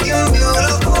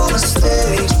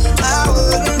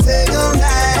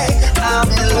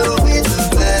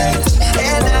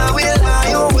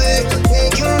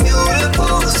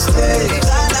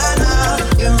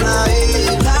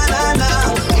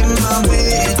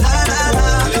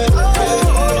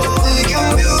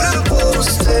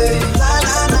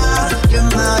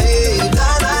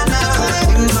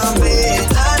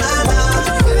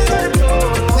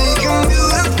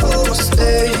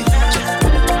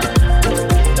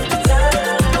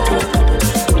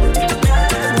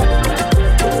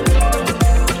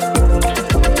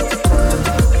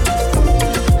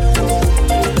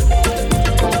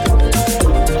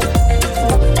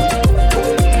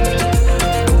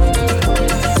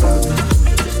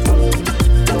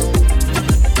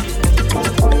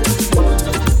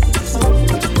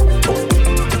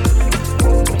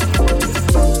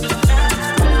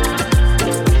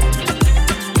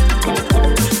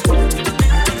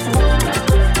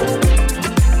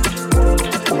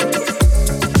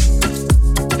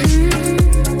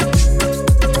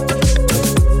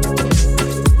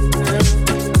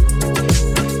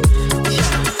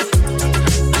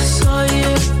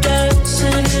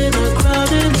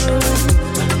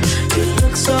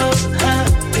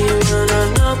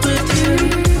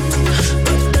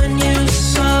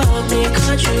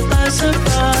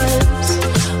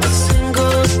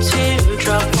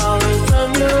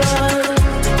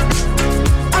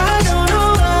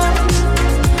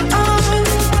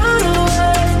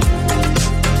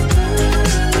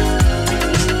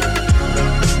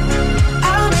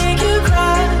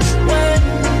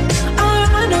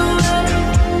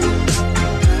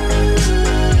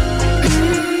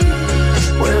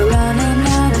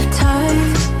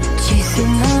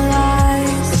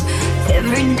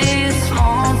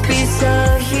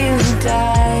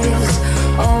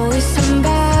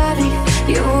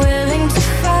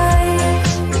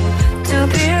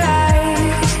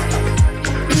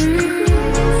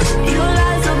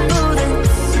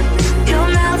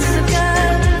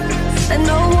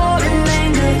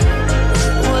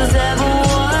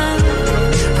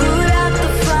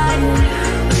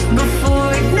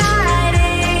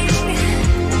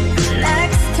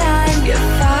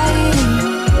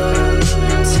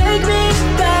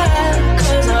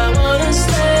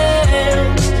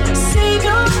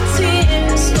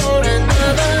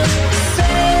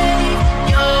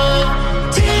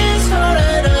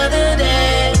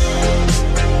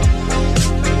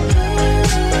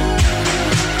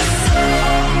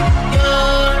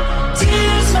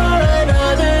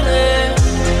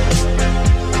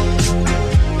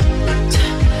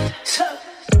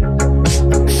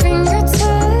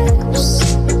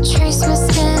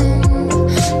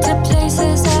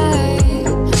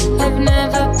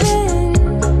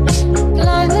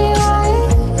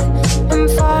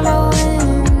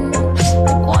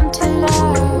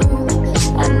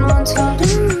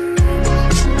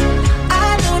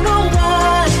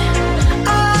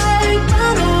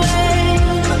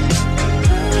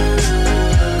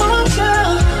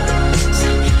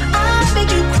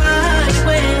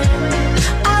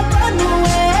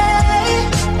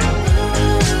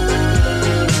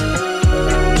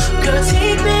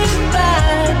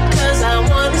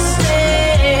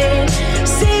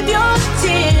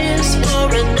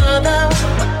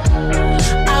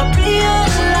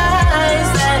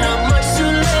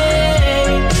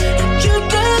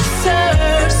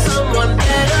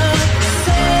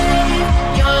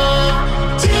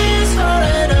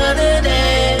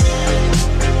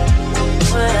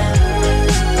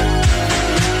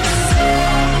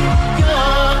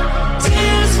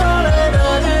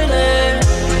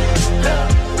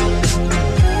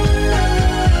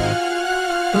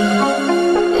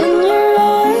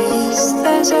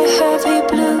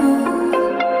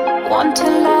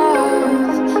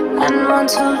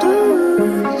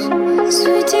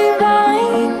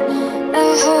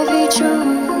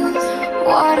 truth.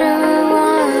 Water and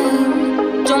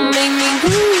wine. Don't make me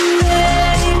believe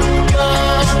your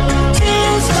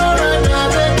tears for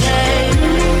another day.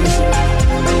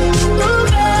 Ooh,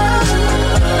 girl,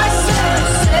 I said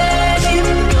save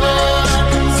your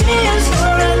tears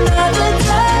for another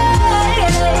day.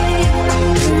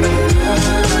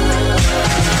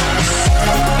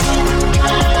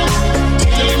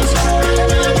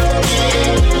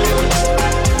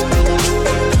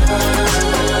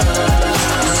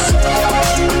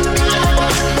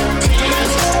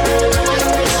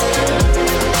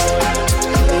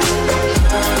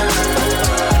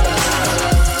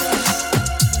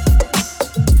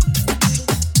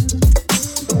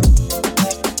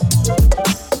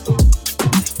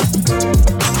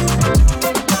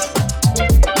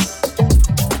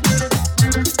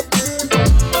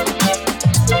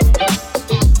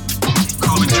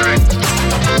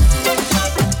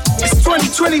 It's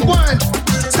 2021,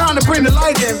 time to bring the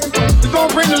light in. We gon'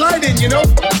 bring the light in, you know.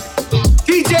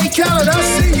 DJ Khaled, I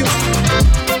see you.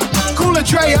 Cooler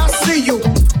Dre, I see you.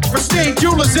 Pristine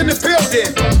Jewelers in the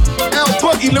building. L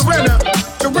Boogie, Lorena,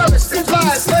 Jarella,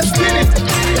 Supplies, let's get it.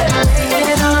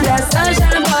 Get on that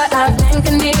sunshine, boy, I think I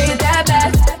need that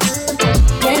back.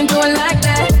 Can't do it like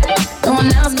that. No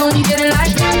one else gonna get it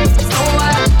like that. So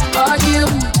I argue,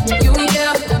 you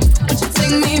yeah, but you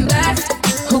take me back.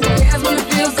 Who cares when it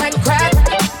feels like crack?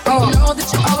 You know that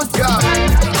you always got.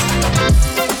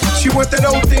 She want that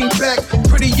old thing back.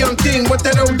 Pretty young thing, want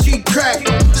that OG crack.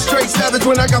 Straight savage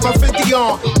when I got my 50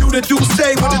 on. Do the do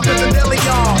say with a Dilly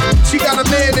on. She got a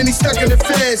man and he stuck in the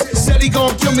fence. Said he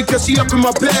gon' kill me cause she up in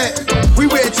my bed. We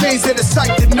wear chains that are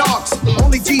psyched and knocks.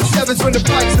 Only G7s when the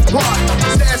bikes apart.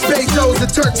 Stash pesos, the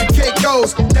Turks and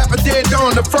Caicos. Dapper dead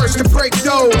on the first to break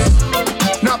those.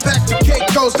 Not back to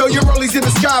Caicos, though your rollies in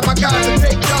the sky, my guys will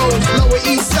take those. Lower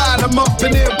east side, I'm up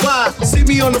and nearby. See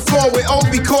me on the floor with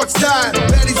Obi courtside.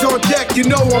 Baddies on deck, you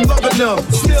know I'm loving them.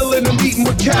 Still in the meeting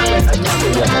with Khaled.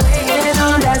 Get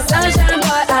on that sunshine,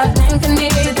 boy, I think I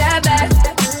need that back.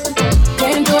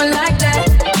 Can't do it like that.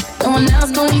 No one else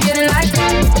gonna get it like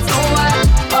that. So I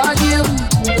argue,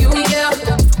 you yeah,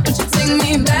 but you take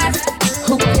me back.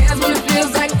 Who cares when it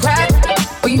feels like crack?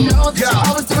 But you know that you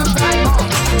always do it right.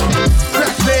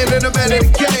 Crack man and I'm out of the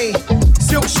game.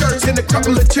 Silk shirts and a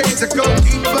couple of chains. I go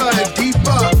deeper and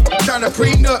deeper. Trying to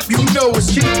prenup, you know it's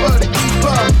cheaper to keep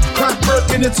up. Crack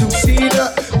Birkin and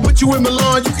two-seater. Put you in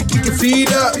Milan, you can kick your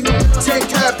feet up. 10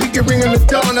 cap, you can ring on the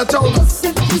dawn. I told her.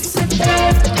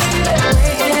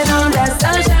 Get on that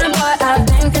sunshine, boy, I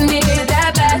think I need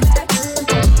that back.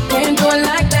 Can't do it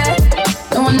like that.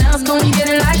 No one else gonna get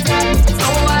it like that. So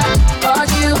I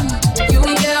argue, you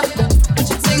yeah, but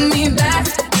you take me back.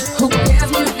 Who cares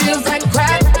when it feels like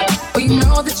crack? But you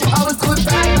know that you always do it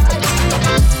right.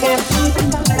 I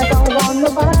don't want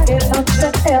nobody else to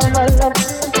ever love.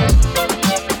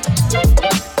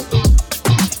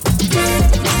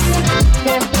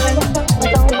 I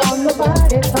don't want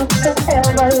nobody else to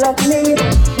ever love me.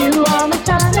 You are my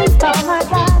shining star, my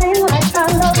guiding light. I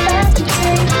love that you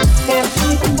see. I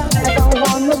don't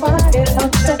want nobody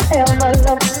else to ever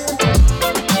love.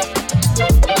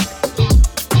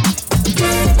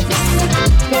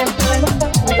 I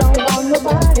don't want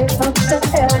nobody else to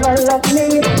ever love me.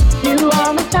 You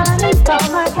are my shining star,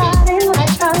 my guiding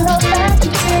light. I love that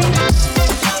you see.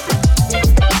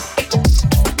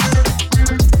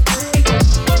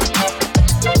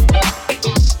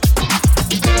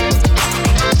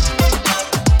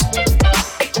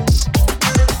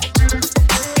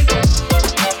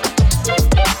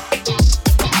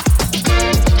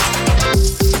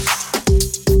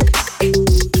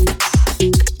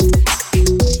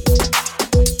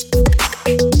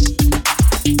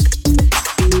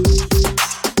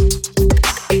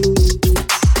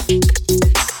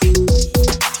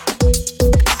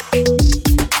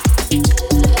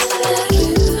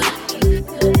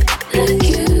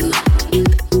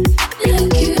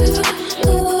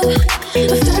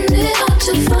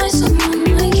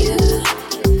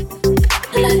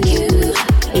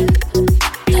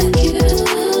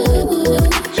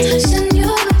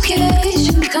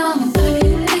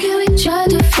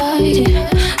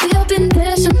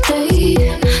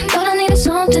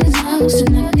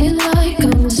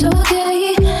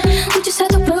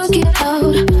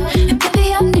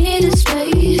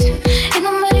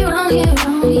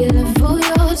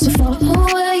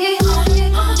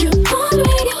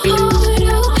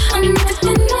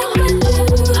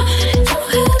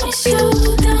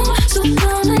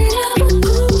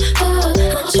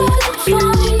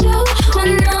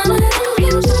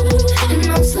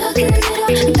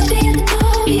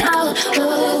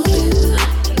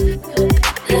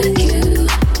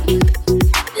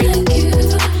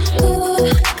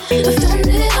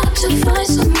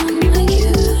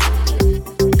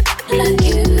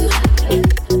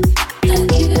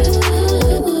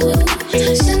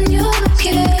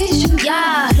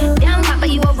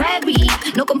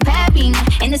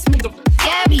 and it's moving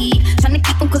scary. Tryna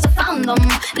keep them cause I found them.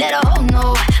 Let a hoe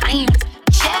know I ain't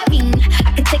sharing.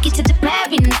 I can take you to the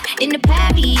Paris, in the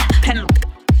Paris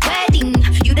wedding.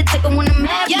 You the type I wanna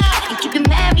marry, and keep it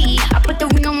married. I put the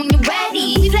ring on when you're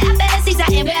ready. We play our fantasies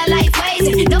out in real life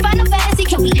ways. No final fantasy,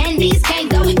 can we end these games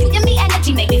though? You give me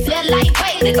energy, make me feel like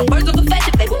waves. Like a birds of a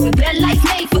feather, baby, we real life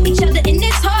made for each other. And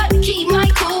it's hard to keep my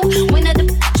cool. When other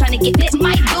trying to get this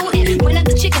my dude, and when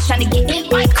other chicks trying to get in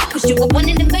my cool. Cause you were one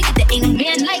in the million, there ain't a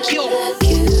man like you. Look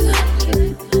you,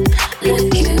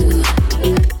 look you,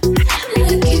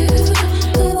 look you.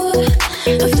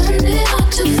 I find it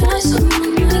hard to find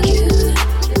someone like you,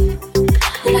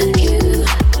 like you,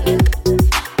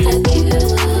 like you.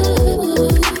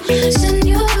 Send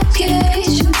your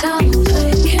location down the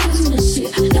vacancy.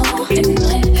 No, in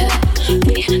my head,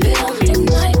 we built in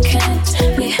my can't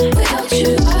be without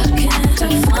you. I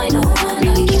can't find no one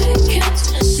like you. Can't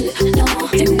sleep. No,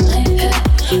 in my head,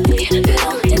 we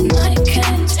built in my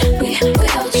can't be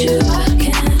without you. I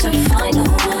can't find no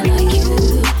one like you.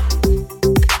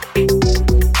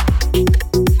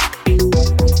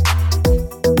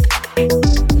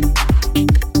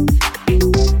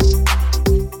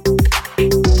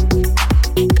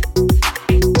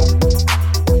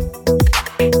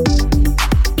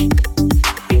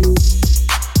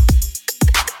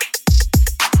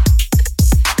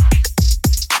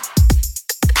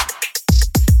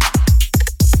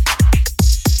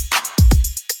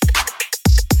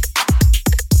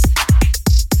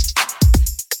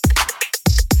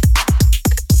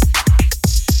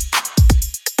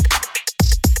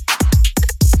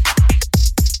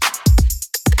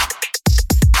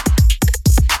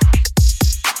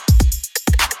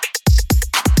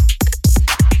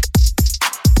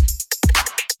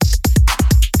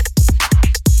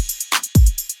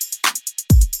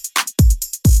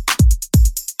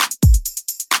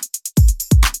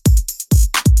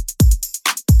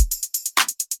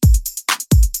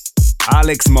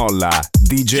 Alex Molla,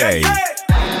 DJ.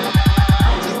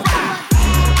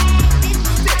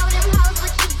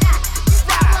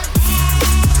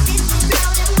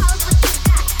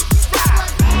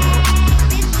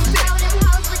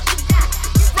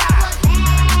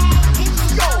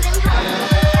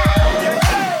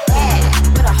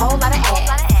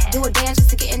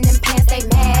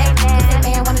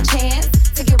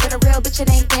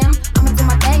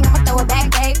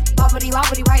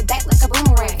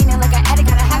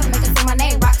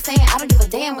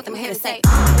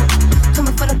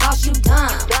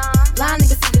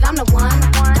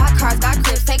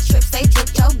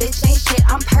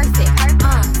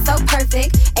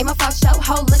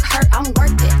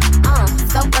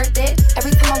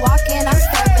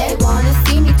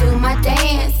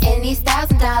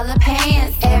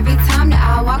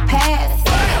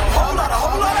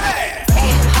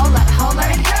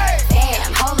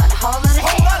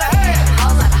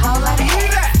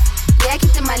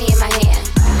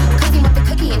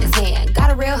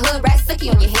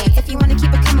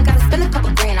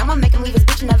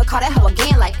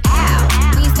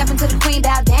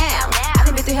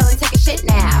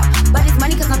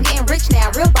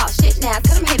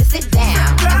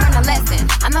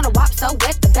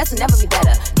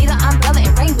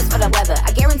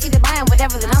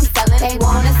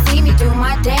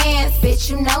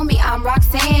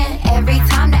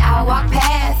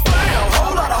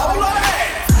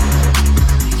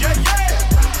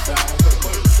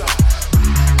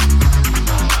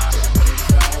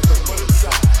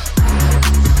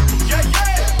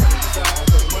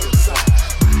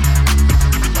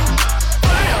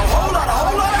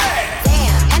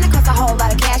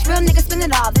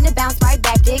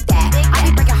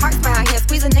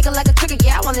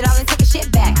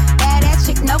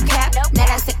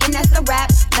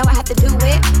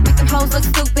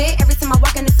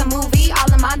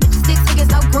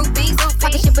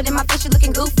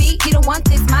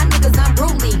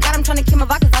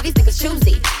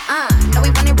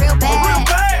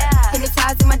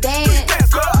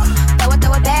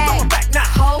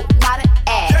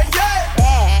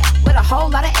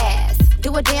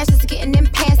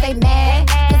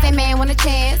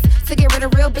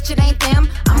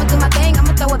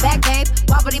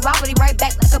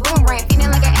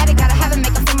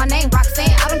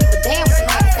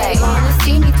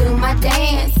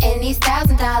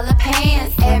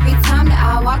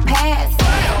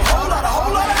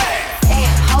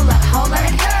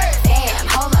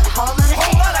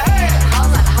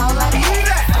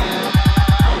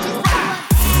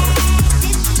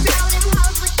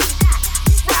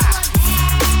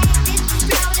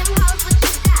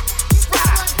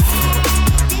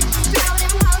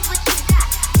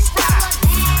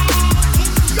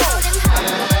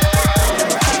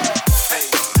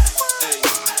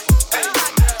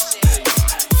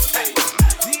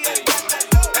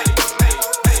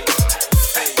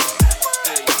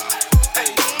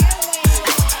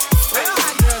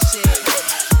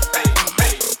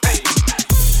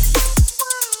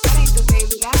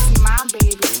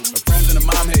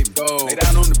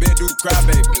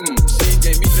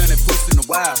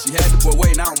 She had the boy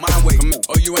waiting, I don't mind waiting.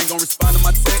 Oh, you ain't gon' respond to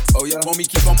my text? Oh, yeah. Want me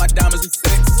keep on my diamonds and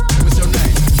sex? What's your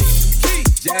name? Key,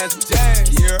 Jazz,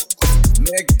 Kiera,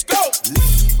 Meg, go!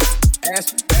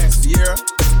 Ashley, Sierra,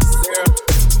 Sarah.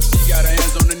 She got her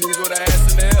hands on the knees with her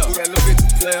ass in the air. Who that little bitch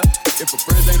player? If her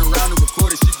friends ain't around to record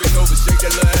it, she bend over, shake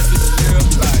that little ass in the air.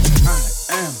 Like,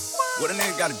 damn, what a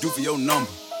nigga gotta do for your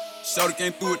number? Shorty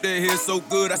came through with that hair so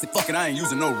good, I said, fuck it, I ain't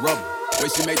using no rubber.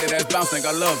 Way she make that ass bounce, think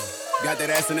I love her. Got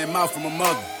that ass in that mouth from her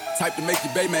mother. Type to make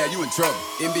your baby mad, you in trouble.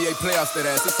 NBA playoffs, that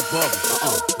ass, it's a bubble.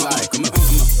 Like, come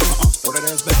on, throw that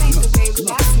ass back, come on. Baby,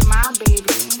 that's my baby.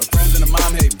 Her friends and her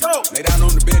mom hate me. Lay down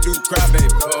on the bed, do the cry,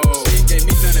 baby. Oh, she ain't gave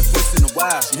me none that pussy in a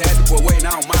while. She had the boy waiting,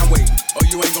 I don't mind waiting. Oh,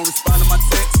 you ain't gon' respond to my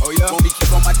text? Oh, yeah? Want me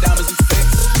keep on my diamonds and sex?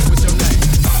 What's your name?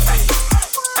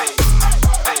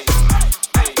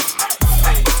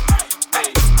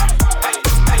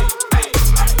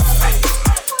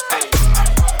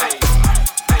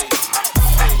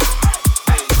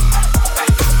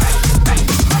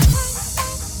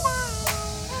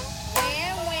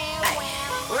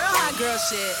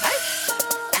 Shit.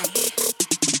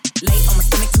 Lay on my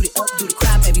stomach, toot it up, do the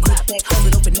cry, baby. Look back, hold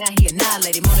it open, now he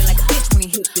annihilated. Moaning like a bitch when he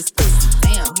hit this pussy.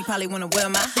 Damn, he probably wanna wear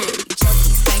my hoodie. Choke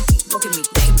me, spank me, look at me,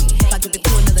 thank me. If I give it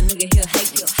to another nigga, he'll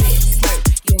hate me. Spit, slurp,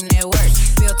 getting that work.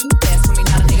 Feel too fast for me,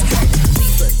 not a nigga hurt.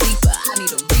 Deeper, deeper, I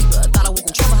need a reaper. Thought I was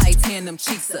in trouble, how he tearing them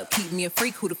cheeks up. Keep me a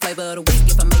freak, who the flavor of the week.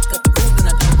 If I make up the rules, then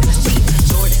I don't finish cheap.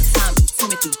 Jordan, Tommy,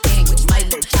 Timothy, gang, which might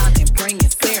let Jonathan bring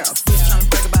in Sarah. Still trying to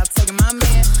brag about taking my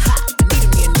man. Ha!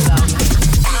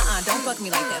 Don't fuck me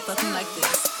like that, fuck me like this,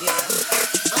 yeah.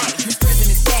 His friends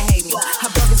and his dad hate me. I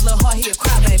broke his little heart, he a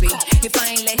crybaby. If I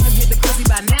ain't let him hit the pussy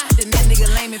by now, then that nigga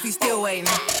lame if he still waiting.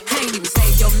 I ain't even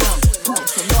saved your number,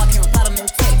 so no, I can't reply to no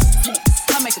text.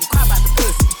 I make him cry about the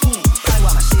pussy, probably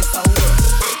why my shit so weird.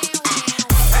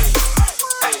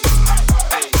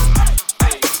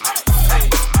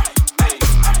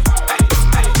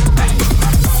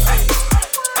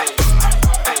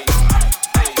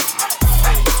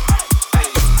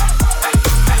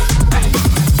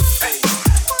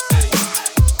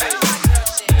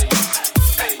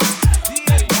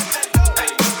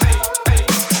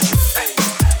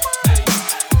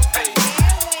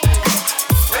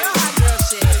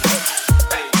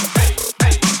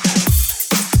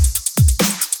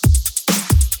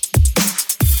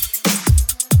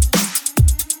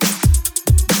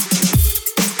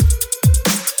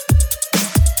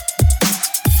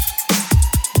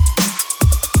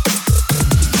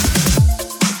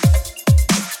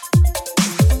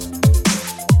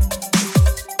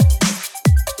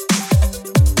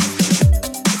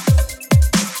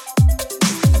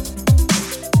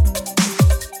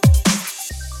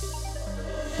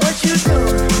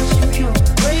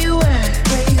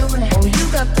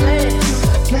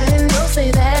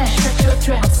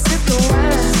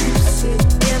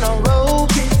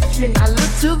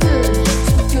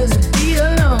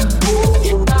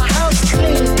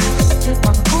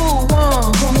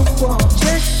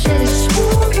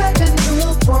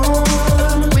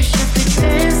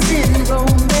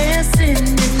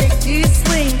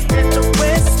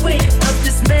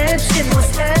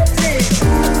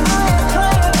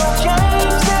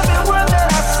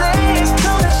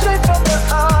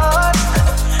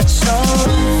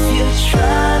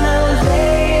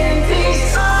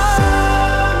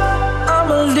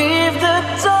 I'ma leave the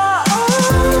door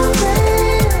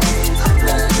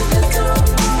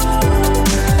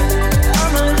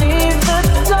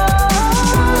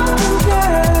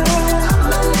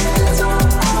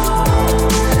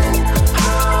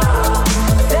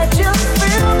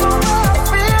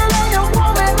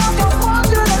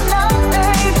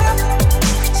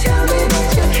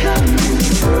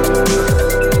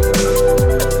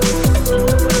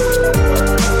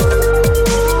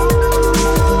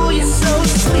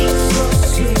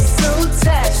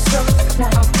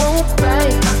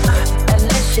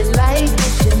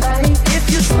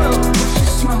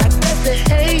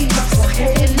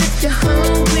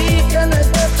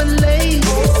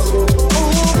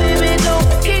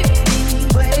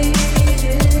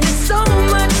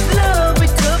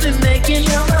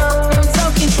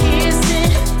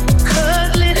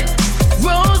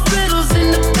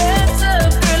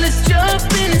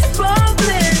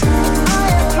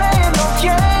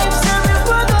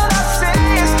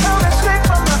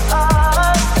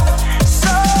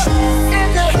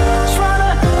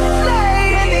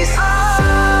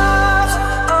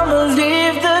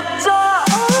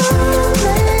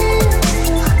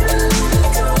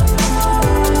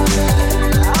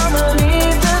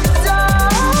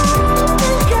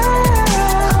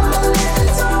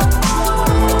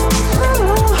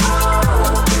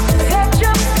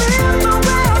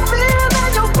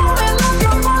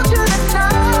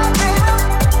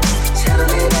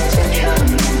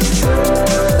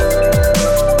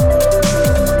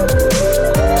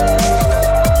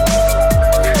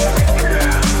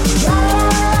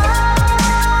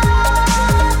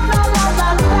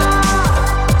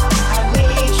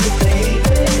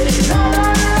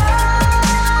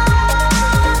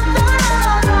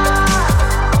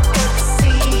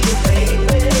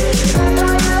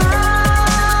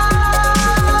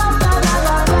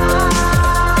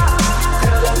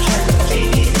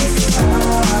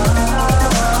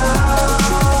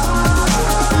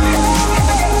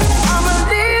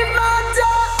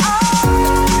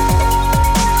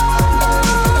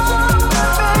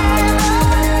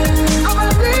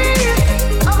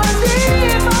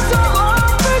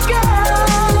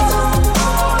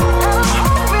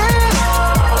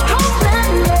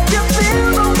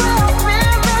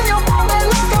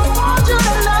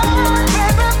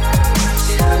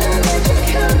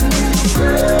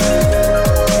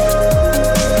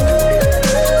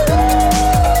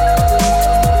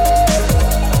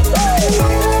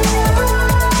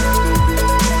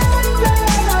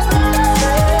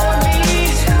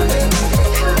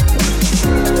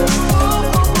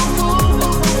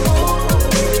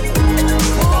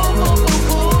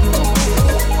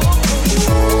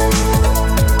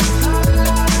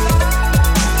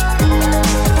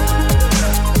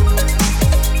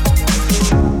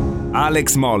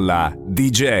Alex Molla,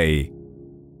 DJ.